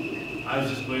going. I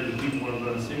was just glad that people weren't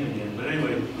going to sing again. But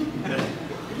anyway,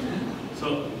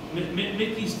 so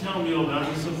Mickey's telling me all about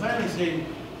it. So finally I say,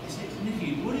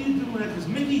 Mickey, what are you doing that? Because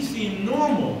Mickey seemed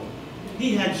normal.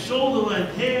 He had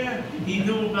shoulder-length hair. He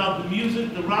knew about the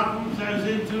music, the rock groups I was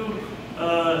into.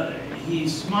 He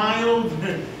smiled.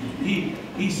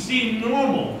 He seemed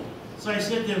normal. So I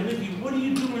said to him, Mickey, what are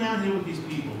you doing out here with these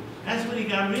people? That's when he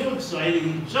got real excited.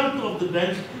 He jumped off the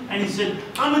bench and he said,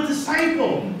 I'm a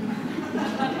disciple.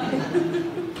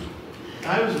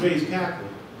 I was raised Catholic.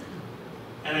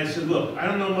 And I said, look, I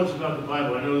don't know much about the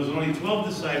Bible. I know there's only 12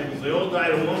 disciples. They all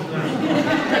died a long time.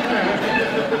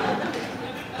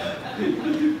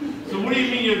 So what do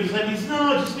you mean you're a disciple? He said,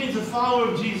 no, it just means a follower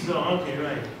of Jesus. Oh, okay,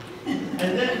 right.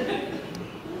 And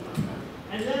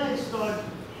then I start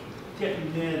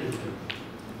getting mad at him.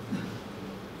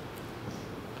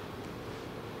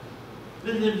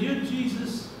 Then if you're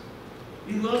Jesus,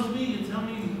 he loves me, you tell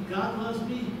me God loves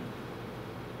me.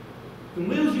 And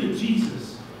where was your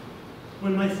Jesus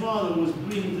when my father was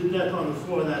bleeding to death on the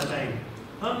floor of that bank?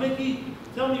 Huh, Mickey?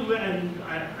 Tell me where. And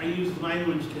I used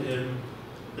language to him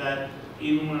that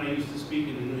even when I used to speak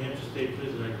in the New Hampshire State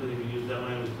Prison, I couldn't even use that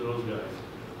language to those guys.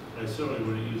 I certainly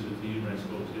wouldn't use it to you when I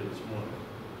spoke to you this morning.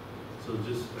 So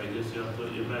just, I guess you have to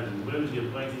imagine, where was your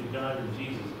blanket God and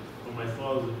Jesus when my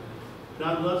father,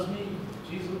 God loves me,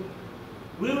 Jesus?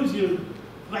 Where was your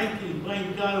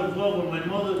blanket God of love when my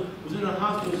mother was in the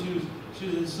hospital? She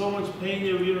was in so much pain,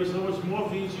 they were giving her so much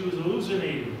morphine, she was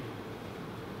hallucinating.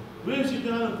 Where's your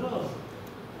God of love?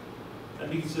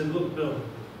 And he said, look, Bill,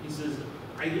 he says,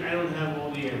 I don't have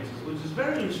all the answers, which is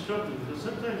very instructive, because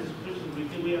sometimes as Christians we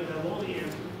think we have to have all the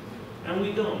answers, and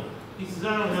we don't. He says,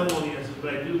 I don't have all the answers,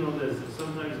 but I do know this, that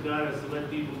sometimes God has to let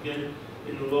people get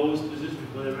in the lowest position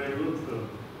before they're ready to look for him.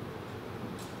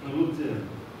 And look to him.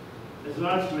 As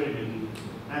God's rating,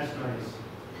 that's nice.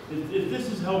 If this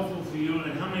is helpful for you,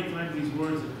 and how many times these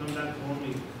words have come back to haunt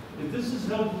me, if this is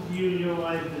helpful for you in your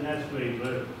life, then that's great,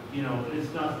 but, you know,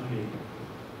 it's not for me.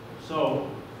 So,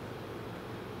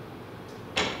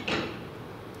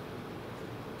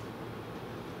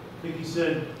 Mickey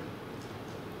said,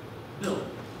 Bill,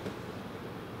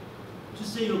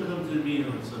 just say you'll come to the meeting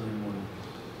on Sunday morning.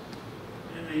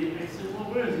 And I said, well,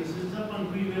 where is he? He says, it's up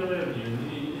on Greenville Avenue,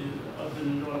 up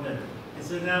in the north end. I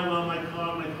said, now, well, my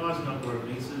car's not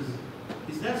working. He says,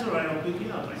 that's all right, I'll pick you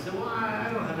up. I said, well,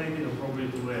 I don't have anything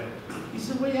appropriate to wear. He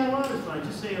said, well, yeah, well, it's fine,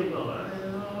 just say you'll go. I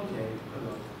said, oh, okay, I'll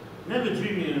go. Never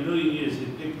dreamed in a million years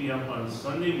he'd pick me up on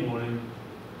Sunday morning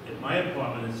at my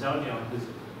apartment in South Yonkers.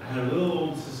 I had a little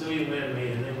old Sicilian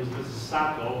landmaid, her name was Mrs.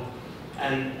 Sacco,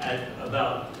 and at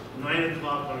about 9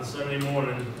 o'clock on Sunday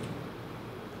morning,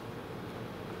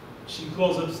 she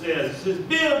calls upstairs and says,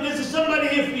 Bill, there's somebody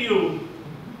here for you.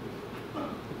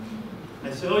 I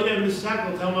said, oh yeah, Mrs.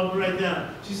 Sacco, tell him I'll be right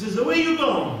down. She says, where are you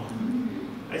going?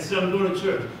 I said, I'm going to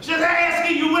church. She says, hey,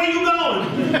 asking you, where are you going?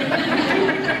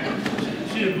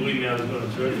 She didn't believe me I was going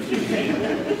to church. She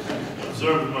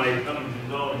observed my coming and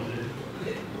going.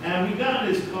 And we got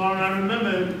in this car, and I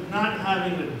remember not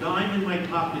having a dime in my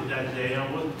pocket that day. I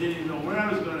didn't even know where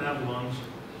I was going to have lunch.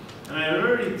 And I had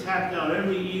already tapped out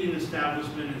every eating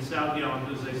establishment in South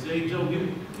Yonkers. I said, hey, Joe, give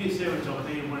me a sandwich. I'll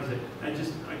take it Wednesday. I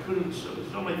couldn't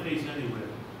show my face anywhere.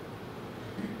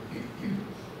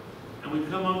 And we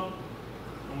come up,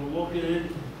 and we're walking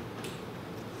in.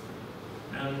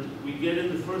 And we get in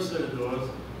the first set of doors,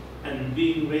 and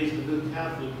being raised a good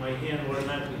Catholic, my hand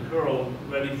automatically curled,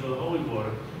 ready for the holy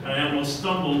water. And I almost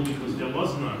stumbled because there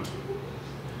was none.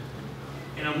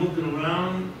 And I'm looking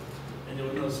around, and there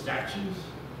were no statues,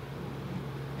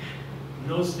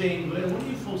 no stained glass. When are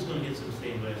you folks going to get some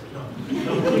stained glass? No.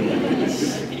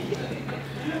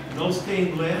 No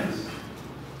stained glass.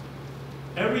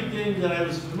 Everything that I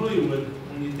was familiar with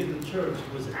when you think of church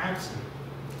was absent.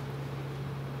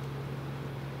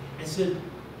 I said,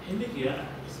 hey, Mickey, I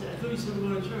thought you said we're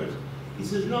going to church. He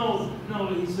says, no,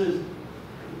 he says,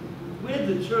 we're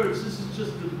the church, this is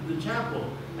just the chapel.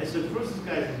 I said, first this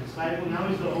guy's a disciple, now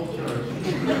he's the whole church.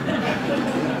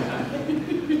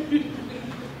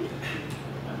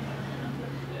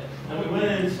 And we went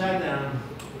in and sat down,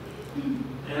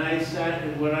 and I sat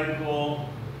in what I call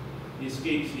the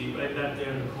escape seat, right back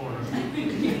there in the corner. I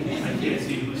can't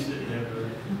see who's sitting there, but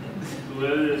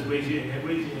whoever it is, raise your hand,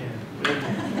 raise your hand.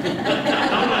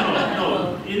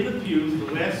 No, in the pews, the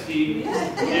last seat,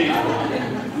 there you go.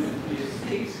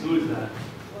 Who is that?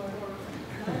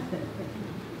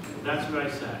 That's where I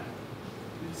sat.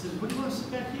 He says, what do you want to sit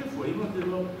back here for? You want to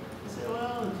go? I said,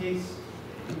 well, in case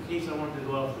I wanted to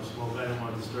go out for a smoke, I didn't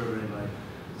want to disturb anybody.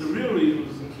 The real reason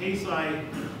was in case I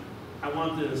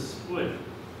wanted to split.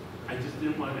 I just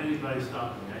didn't want anybody to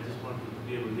stop me. I just wanted to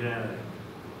be able to get out of there.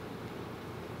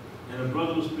 And a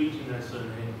brother was preaching that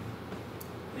Sunday.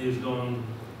 He was going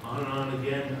on and on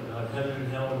again about heaven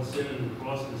and hell and sin and the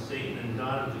cross and Satan and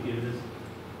God and forgiveness.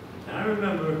 And I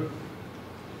remember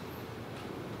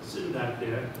sitting back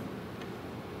there,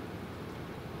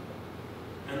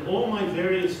 and all my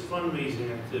various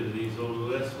fundraising activities over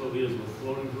the last 12 years were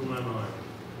floating through my mind.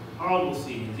 Horrible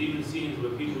scenes, even scenes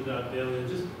where people got bailed, and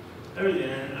just everything.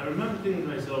 And I remember thinking to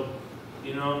myself,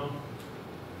 you know,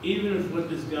 even if what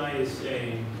this guy is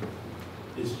saying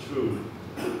is true,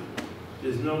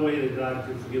 there's no way that God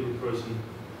could forgive a person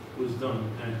who's done the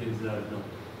kind of things that I've done.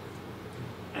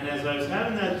 And as I was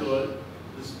having that thought,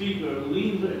 the speaker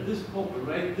leaned at this pulpit,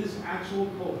 right, this actual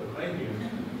pulpit right here.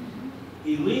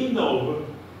 He leaned over,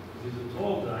 he's a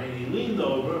tall guy, and he leaned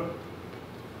over,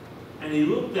 and he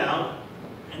looked out,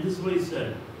 and this is what he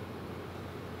said.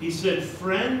 He said,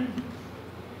 friend,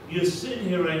 you're sitting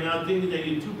here right now thinking that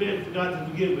you're too bad for God to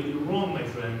forgive, but you're wrong, my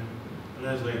friend. And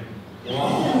I was like,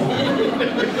 wow.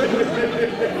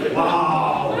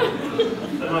 Wow.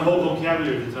 And my whole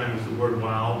vocabulary at the time was the word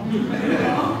wow.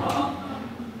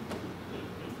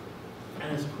 And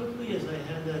as quickly as I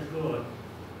had that thought,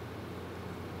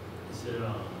 I said, oh,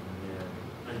 man,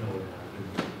 I know what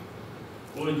happened.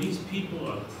 Boy, these people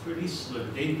are pretty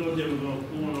slick. They thought they were going to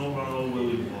pull one over on old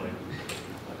Willie Boy.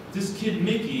 This kid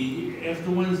Mickey,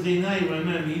 after Wednesday night, I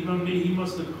remember, he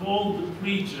must have called the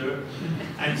preacher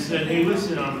and said, hey,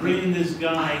 listen, I'm bringing this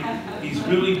guy. He's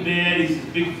really bad. He's a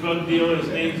big drug dealer. His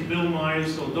name's Bill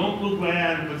Myers, so don't look right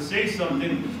at him, but say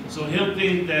something so he'll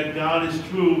think that God is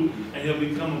true and he'll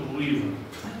become a believer.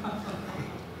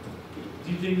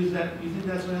 Do you think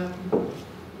that's what happened? No.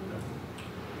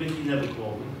 Mickey never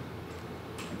called him.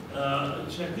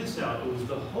 Check this out. It was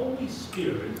the Holy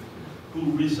Spirit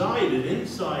who resided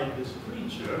inside this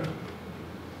preacher,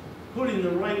 putting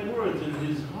the right words in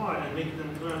his heart and making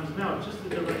them come out of his mouth just at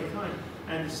the right time.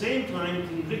 And at the same time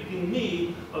convicting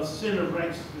me of sin, of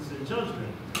righteousness, and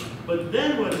judgment. But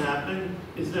then what happened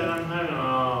is that I'm having,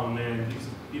 oh man, these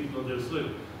people, they're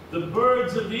slick. The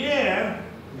birds of the air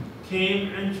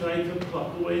came and tried to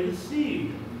pluck away the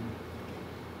seed.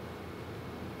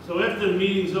 So after the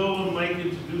meeting's over, Mike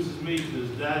introduces me to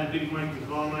his dad, Big Mike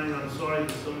DeCarmine. I'm sorry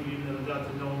that some of you never got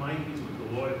to know Mike. He's with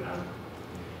the Lord now.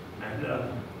 And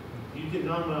you get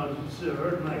on well, you should have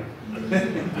heard Mike.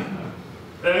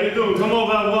 Hey, how you doing? Come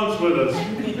over have lunch with us.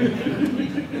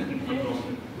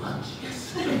 Lunch,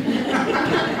 yes.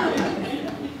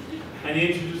 And he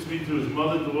introduced me to his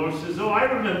mother, Dolores. Says, oh, I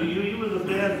remember you. You were the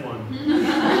bad one.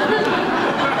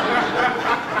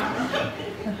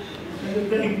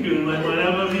 Thank you, my I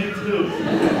love you too.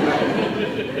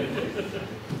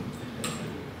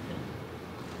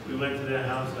 We went to their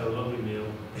house, had a lovely meal.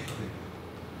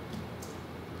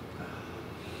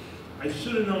 I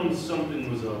should have known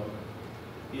something was up.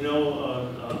 You know,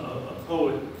 a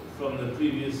poet from the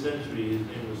previous century, his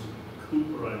name was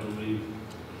Cooper, I believe,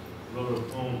 wrote a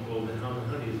poem called The Hound of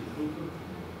Honey. Is it Cooper?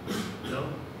 No?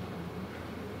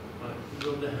 He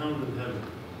wrote The Hound of Heaven.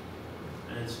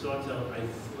 And it starts out, I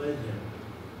fled him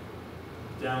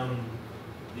down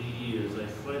the years. I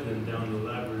fled him down the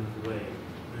labyrinth way.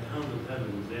 And the Hound of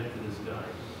Heaven is after this guy.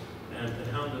 And if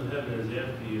the Hound of Heaven is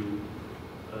after you,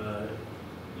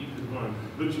 you could run,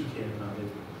 but you can't run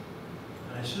it.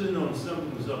 And I should have known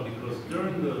something was up because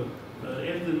during the,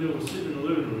 after the meal, we're sitting in the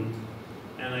living room,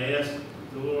 and I asked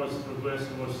Dolores for a glass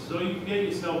of water. So you can get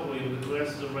yourself away, the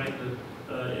glasses are right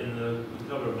in the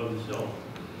cover above the shelf.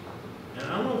 And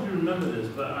I don't know if you remember this,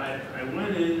 but I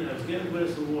went in, I was getting a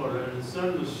glass of water, and the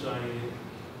sun was shining,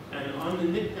 and on the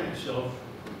knick-knack shelf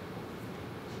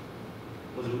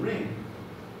was a ring.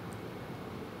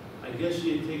 I guess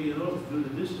she had taken it off to do the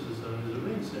dishes or something. There's a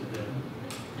ring sitting there.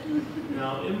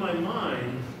 Now, in my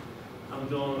mind, I'm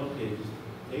going, okay, just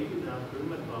take it now, put it in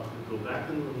my pocket, go back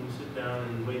in the room, sit down,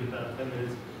 and wait about 10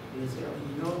 minutes, and then say, oh,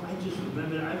 you know, I just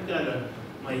remembered, I've got a,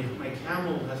 my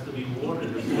camel has to be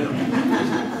watered.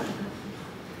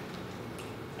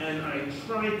 And I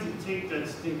tried to take that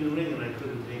stinking ring, and I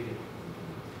couldn't take it.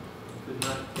 Could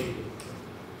not take it.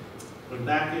 Went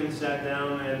back in, sat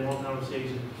down, I had more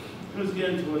conversation. It was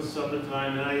getting towards supper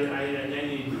time, and I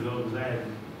needed to go because I had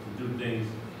to do things.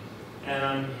 And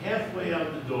I'm halfway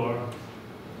out the door,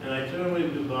 and I turned away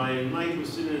goodbye, and Mike was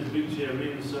sitting in his big chair,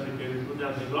 reading the Sunday paper. He put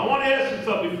down and said, I want to ask you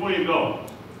something before you go.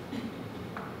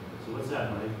 So what's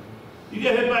that, Mike? You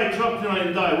get hit by a truck tonight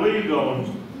and die. Where are you going?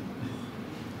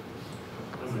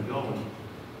 Where am I going?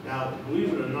 Now,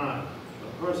 believe it or not,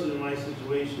 a person in my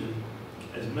situation,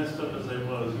 as messed up as I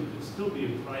was, you could still be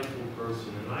a prideful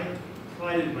person. And I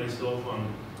prided myself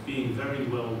on being very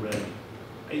well read.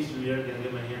 I used to read everything and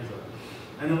get my hands up.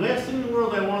 And the last thing in the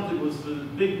world I wanted was for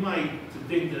Big Mike to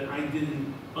think that I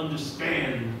didn't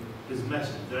understand his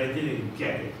message, that I didn't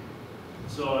get it.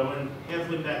 So I went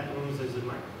halfway back to the room and I said,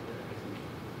 Mike,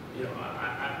 you know,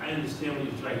 I understand what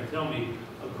you're trying to tell me.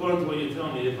 According to what you're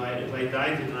telling me, if I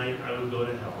died tonight, I would go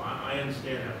to hell. I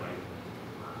understand that, Mike.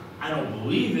 I don't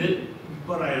believe it,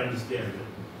 but I understand it.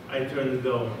 I turned to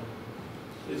go.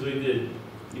 Here's what he did.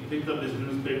 He picked up his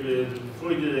newspaper, and before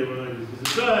he did it, he said,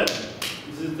 son,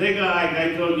 he says, take a hike,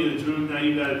 I told you the truth, now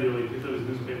you got to do it. He picked up his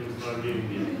newspaper and started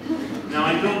reading it. Now,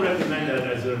 I don't recommend that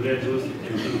as an evangelistic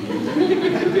technique.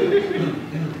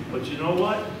 But you know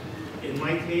what? In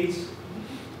my case,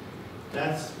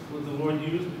 that's what the Lord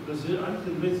used, because I'm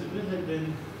convinced if it had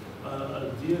been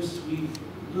a dear, sweet,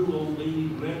 little old lady,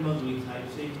 grandmotherly type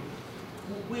saying,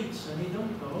 well, wait, Sonny,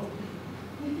 don't go,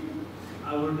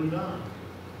 I would have been gone.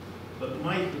 But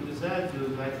Mike, with this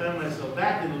attitude, I found myself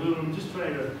back in the living room just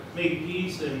trying to make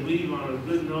peace and leave on a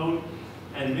good note.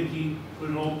 And Mickey put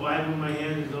an old Bible in my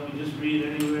hand and told me just read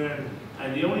anywhere.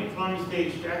 And the only promise they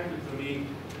extracted from me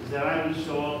is that I would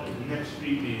show up at the next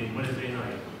street meeting Wednesday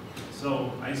night.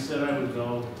 So I said I would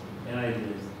go, and I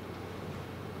did.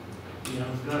 You know,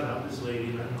 I forgot about this lady,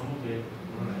 and I'm okay,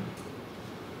 all right.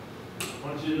 I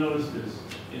want you to notice this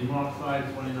in Mark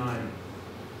 5:29.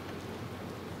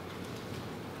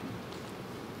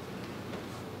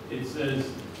 It says,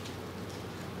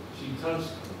 she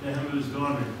touched the hem of his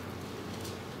garment.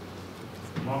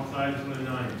 Mark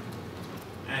 5:29.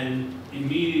 And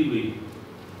immediately,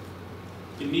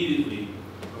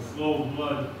 a flow of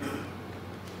blood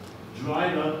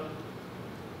dried up,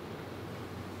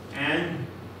 and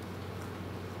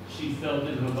she felt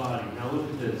it in her body. Now look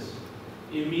at this.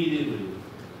 Immediately,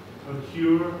 her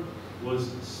cure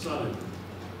was sudden.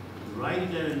 Right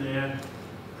then and there,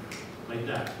 like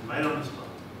that, right on the spot.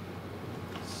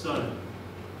 Sudden.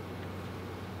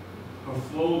 Her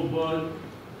flow of blood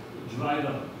dried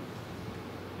up.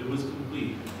 It was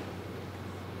complete.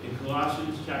 In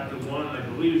Colossians chapter 1, I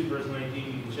believe it's verse 19,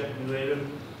 you can check me later,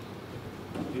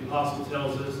 the apostle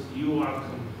tells us, you are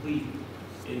complete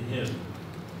in him.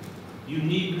 You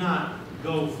need not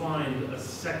go find a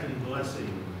second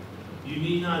blessing. You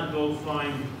need not go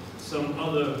find some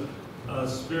other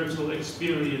spiritual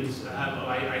experience.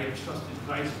 I trusted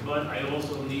Christ, but I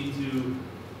also need to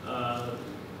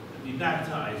be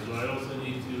baptized, or I also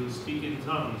need to speak in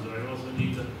tongues, or I also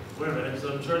need to whatever. And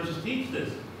some churches teach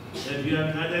this. And if you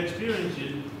haven't had that experience,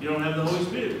 you don't have the Holy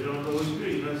Spirit. You don't have the Holy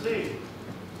Spirit, you're not saved.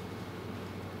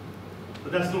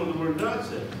 But that's not what the Word of God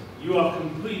says. You are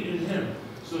complete in Him.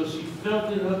 So she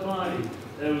felt in her body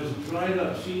that it was dried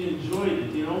up. She enjoyed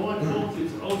it. You know what, folks?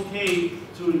 It's okay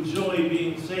to enjoy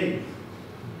being saved.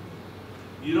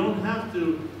 You don't have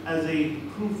to, as a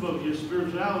proof of your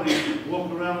spirituality,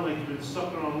 walk around like you've been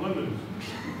sucking on lemons.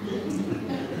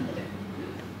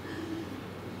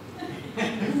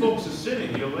 You folks are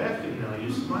sinning. You're laughing now.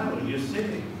 You're smiling. You're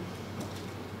sinning.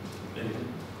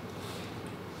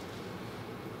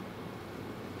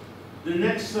 The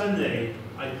next Sunday,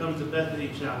 I come to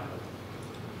Bethany Chapel.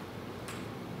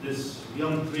 This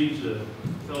young preacher, the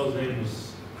fellow's name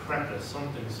was Cracker,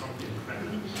 something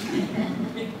Cracker.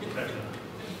 Cracker.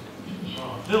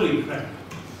 Oh, Billy Cracker.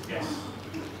 Yes.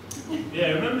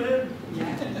 Yeah, remember him?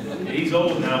 Yeah. He's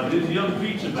old now, but he was a young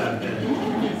preacher back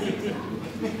then.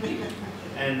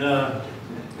 And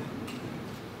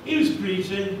he was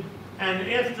preaching,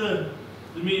 and after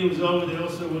the meeting was over, they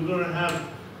also were going to have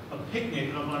a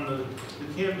picnic up on the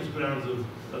campus grounds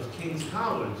of King's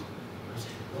College. I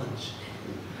said, lunch.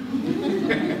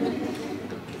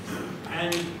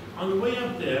 And on the way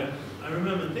up there, I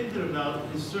remember thinking about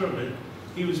his sermon.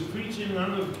 He was preaching, I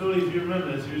don't know, Billy, if you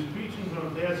remember this, he was preaching from a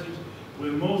passage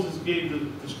where Moses gave the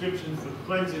description for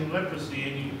cleansing leprosy,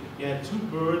 and you had two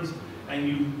birds, and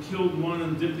you killed one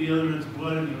and dipped the other in its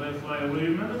blood, and you let it fly away.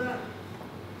 Remember that?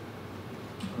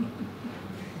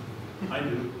 I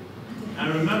do. I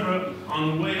remember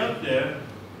on the way up there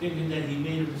thinking that he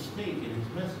made a mistake in his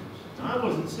message. Now, I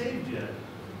wasn't saved yet.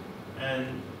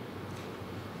 And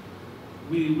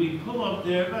we pull up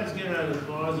there, everybody's getting out of the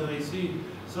cars, and I see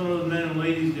some of the men and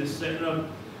ladies just setting up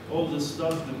all the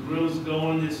stuff, the grill's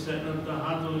going, they're setting up the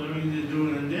hot dogs, everything they're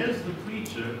doing, and there's the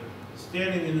preacher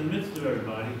standing in the midst of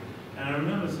everybody. And I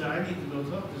remember saying, I need to go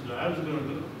talk to this guy. I was going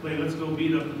to play Let's Go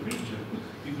Beat Up the Preacher,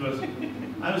 because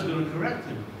I was going to correct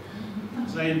him.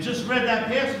 So I had just read that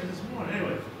passage this morning.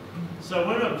 Anyway, so I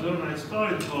went up to him and I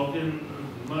started talking,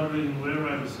 muttering whatever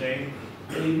I was saying.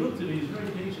 And he looked at me, he was very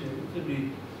patient. He looked at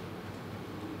me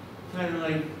kind of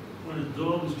like when a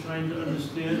dog is trying to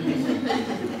understand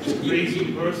this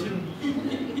crazy person.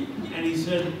 And he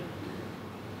said,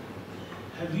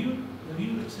 have you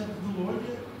accepted the Lord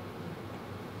yet?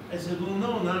 I said, well,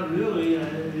 no, not really. I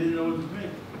didn't know what to pray.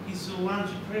 He said, well, why don't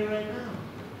you pray right now?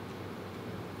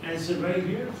 And I said, right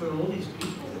here, in front of all these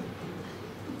people?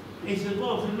 He said,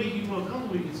 well, if it make you more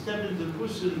comfortable, you can step into the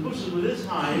bushes with this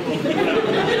high.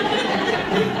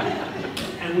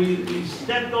 And we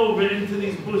stepped over into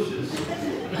these bushes.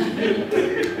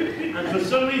 And for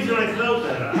some reason, I felt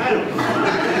better. I don't know.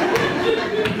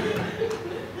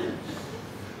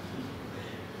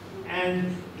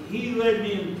 And he led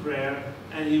me in prayer,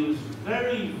 and he was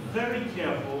very, very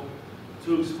careful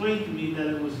to explain to me that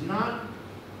it was not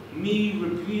me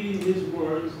repeating his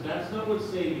words, that's not what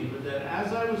saved me, but that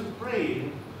as I was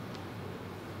praying,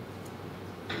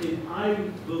 if I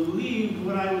believed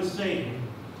what I was saying,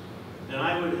 then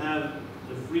I would have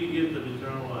the free gift of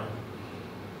eternal life.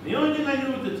 The only thing I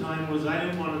knew at the time was I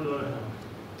didn't want to go to hell.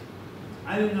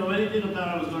 I didn't know anything about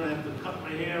I was going to have to cut my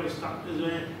hair or stop this.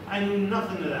 I knew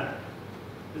nothing of that.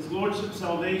 His Lordship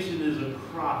salvation is a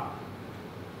crop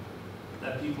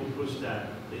that people push that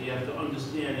you have to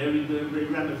understand every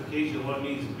ramification of what it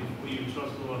means before you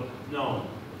trust the Lord. No.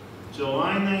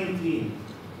 July 19,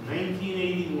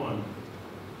 1981,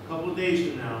 a couple of days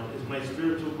from now, is my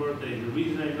spiritual birthday. The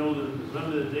reason I know to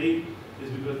remember the date is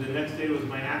because the next day was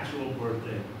my actual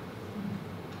birthday.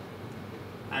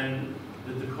 And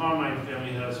the Carmine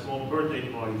family had a small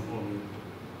birthday party for me.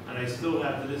 And I still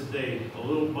have to this day a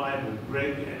little Bible.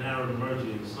 Greg and Aaron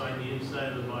Mergian signed the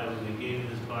inside of the Bible, and they gave me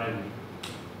this Bible.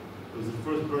 It was the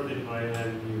first birthday party I had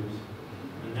in years.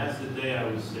 And that's the day I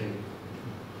was saved.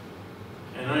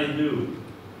 And I knew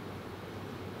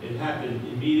it happened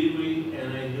immediately,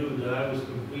 and I knew that I was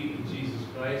complete in Jesus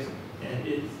Christ, and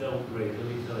it felt great. Let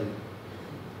me tell you.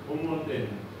 One more thing.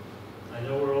 I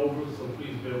know we're over, so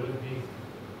please bear with me.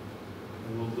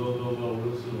 And we'll go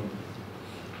real soon.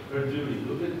 Her duty.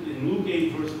 Look at in Luke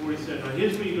 8, verse 47. Now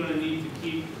here's where you're going to need to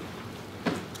keep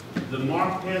the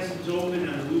Mark passage open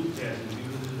and the Luke passage,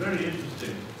 because it's very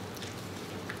interesting.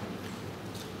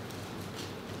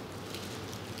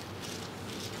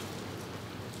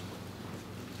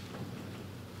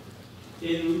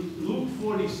 In Luke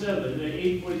 47,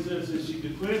 8:47 says, she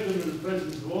declared them in the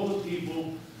presence of all the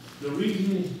people the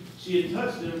reason she had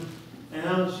touched him and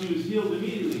how she was healed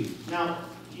immediately. Now,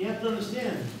 you have to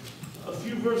understand, a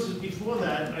few verses before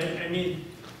that, I mean,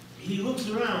 he looks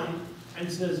around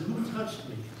and says, who touched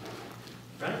me?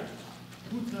 Right?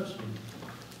 Who touched me?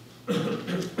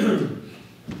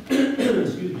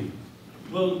 Excuse me.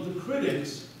 Well, the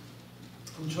critics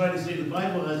who try to say the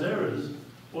Bible has errors,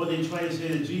 or they try to say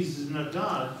that Jesus is not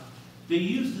God, they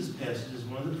use this passage as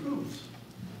one of the proofs.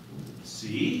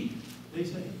 See, they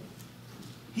say.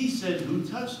 He said, who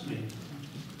touched me?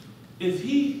 If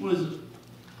he was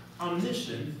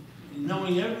omniscient,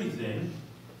 knowing everything,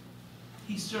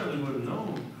 he certainly would have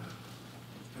known.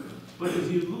 But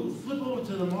if you flip over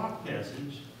to the Mark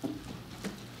passage,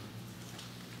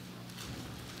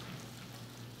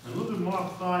 and look at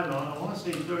Mark 5, I want to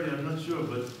say 30, I'm not sure,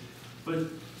 but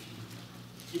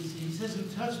he says, who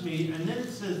touched me? And then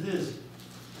it says this,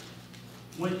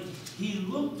 when he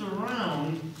looked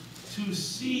around to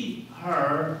see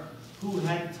her who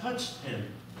had touched him.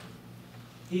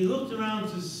 He looked around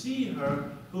to see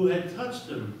her who had touched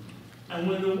him. And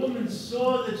when the woman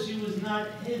saw that she was not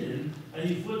hidden, and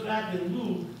he flipped back in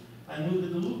Luke, And look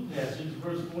at the Luke passage,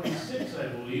 verse 46, I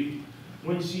believe,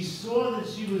 when she saw that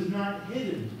she was not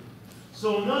hidden.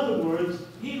 So in other words,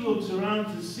 he looks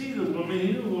around to see the woman,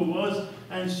 he knew who it was,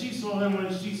 and she saw him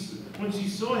when she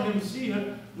saw him see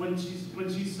her, when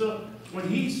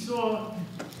he saw,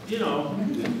 you know,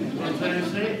 what I'm trying to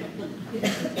say?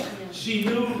 She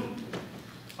knew,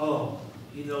 oh,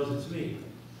 he knows it's me.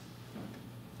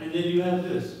 And then you have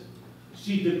this.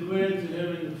 She declared to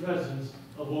him in the presence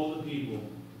of all the people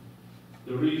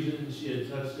the reason she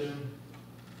had touched him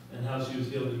and how she was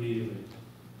healed immediately.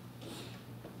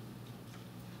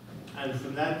 And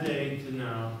from that day to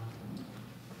now,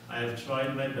 I have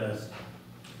tried my best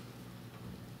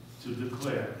to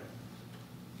declare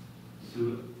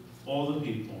to all the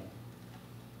people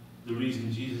the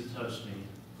reason Jesus touched me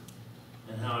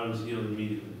and how I was healed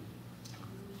immediately.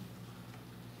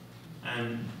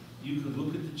 And you could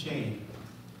look at the chain.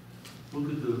 Look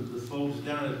at the folks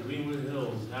down at Greenwood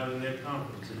Hills having their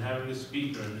conference and having a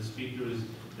speaker, and the speaker is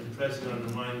impressing on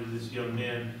the mind of this young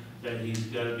man that he's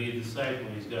got to be a disciple,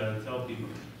 he's got to tell people.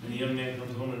 And the young man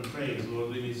comes home and prays,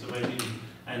 Lord, lead me somebody to you.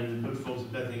 And the good folks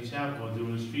at Bethany Chapel are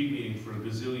doing a street meeting for a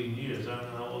gazillion years. I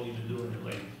don't know how long you've been doing it,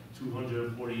 like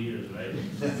 240 years, right?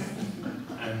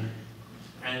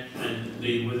 and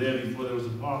they were there before there was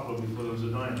a park or before there was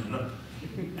a diner. No.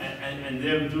 And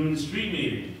they're doing the street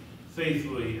meeting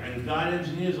faithfully, and God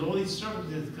engineers all these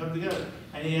circumstances to come together.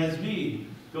 And he has me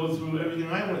go through everything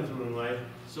I went through in life,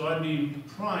 so I'd be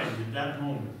primed at that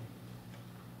moment.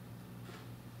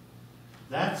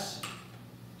 That's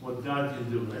what God can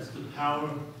do. That's the power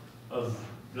of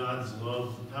God's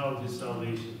love, the power of his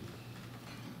salvation.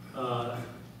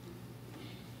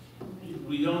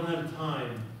 We don't have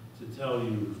time to tell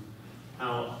you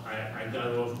how I got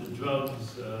off the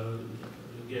drugs.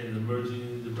 Again,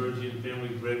 the Bergian family,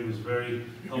 Greg was very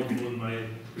helpful in my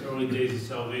early days of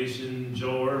salvation.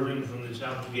 Joe Irvin from the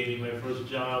chapel gave me my first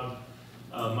job.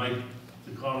 Mike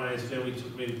DeCarlo and his family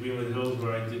took me to Greenwood Hills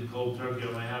where I did cold turkey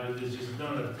on my habit. There's just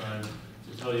not enough time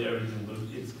to tell you everything, but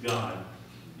it's God.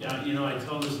 Yeah, you know, I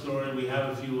tell the story, we have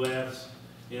a few laughs,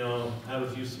 you know, have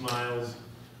a few smiles,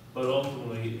 but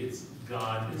ultimately it's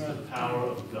God, it's the power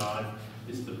of God,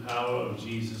 it's the power of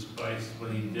Jesus Christ,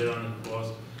 what he did on the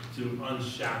cross to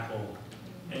unshackle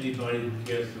anybody who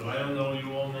cares to. I don't know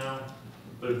you all now,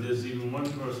 but if there's even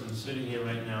one person sitting here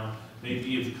right now, maybe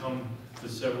you've come for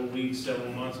several weeks,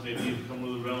 several months, maybe you've come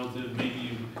with a relative,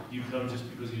 maybe you come just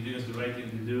because you think it's the right thing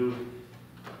to do.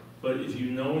 But if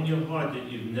you know in your heart that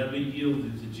you've never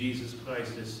yielded to Jesus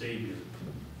Christ as Savior,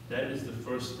 that is the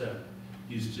first step.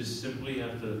 You just simply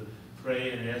have to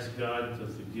pray and ask God to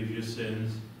forgive your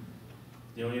sins.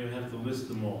 You don't even have to list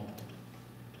them all.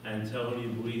 And tell him you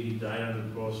believe he died on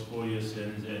the cross for your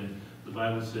sins. And the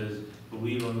Bible says,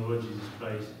 believe on the Lord Jesus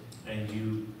Christ and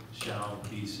you shall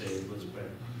be saved. Let's pray.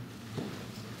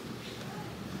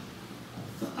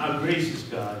 Our gracious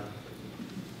God,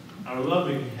 our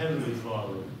loving Heavenly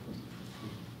Father,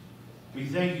 we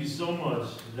thank you so much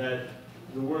that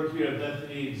the work here at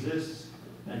Bethany exists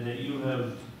and that you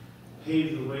have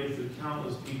paved the way for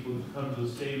countless people to come to a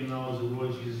saving knowledge of the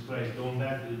Lord Jesus Christ, going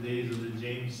back to the days of the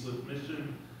James Slip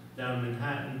Mission down in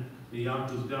Manhattan, the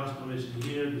Yonkers Gospel Mission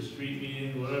here, the street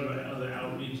meeting, whatever other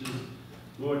outreaches.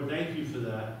 Lord, thank you for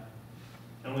that.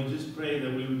 And we just pray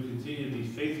that we would continue to be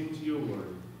faithful to your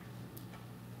word.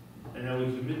 And that we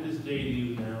commit this day to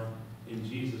you now, in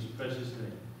Jesus' precious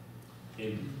name.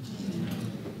 Amen.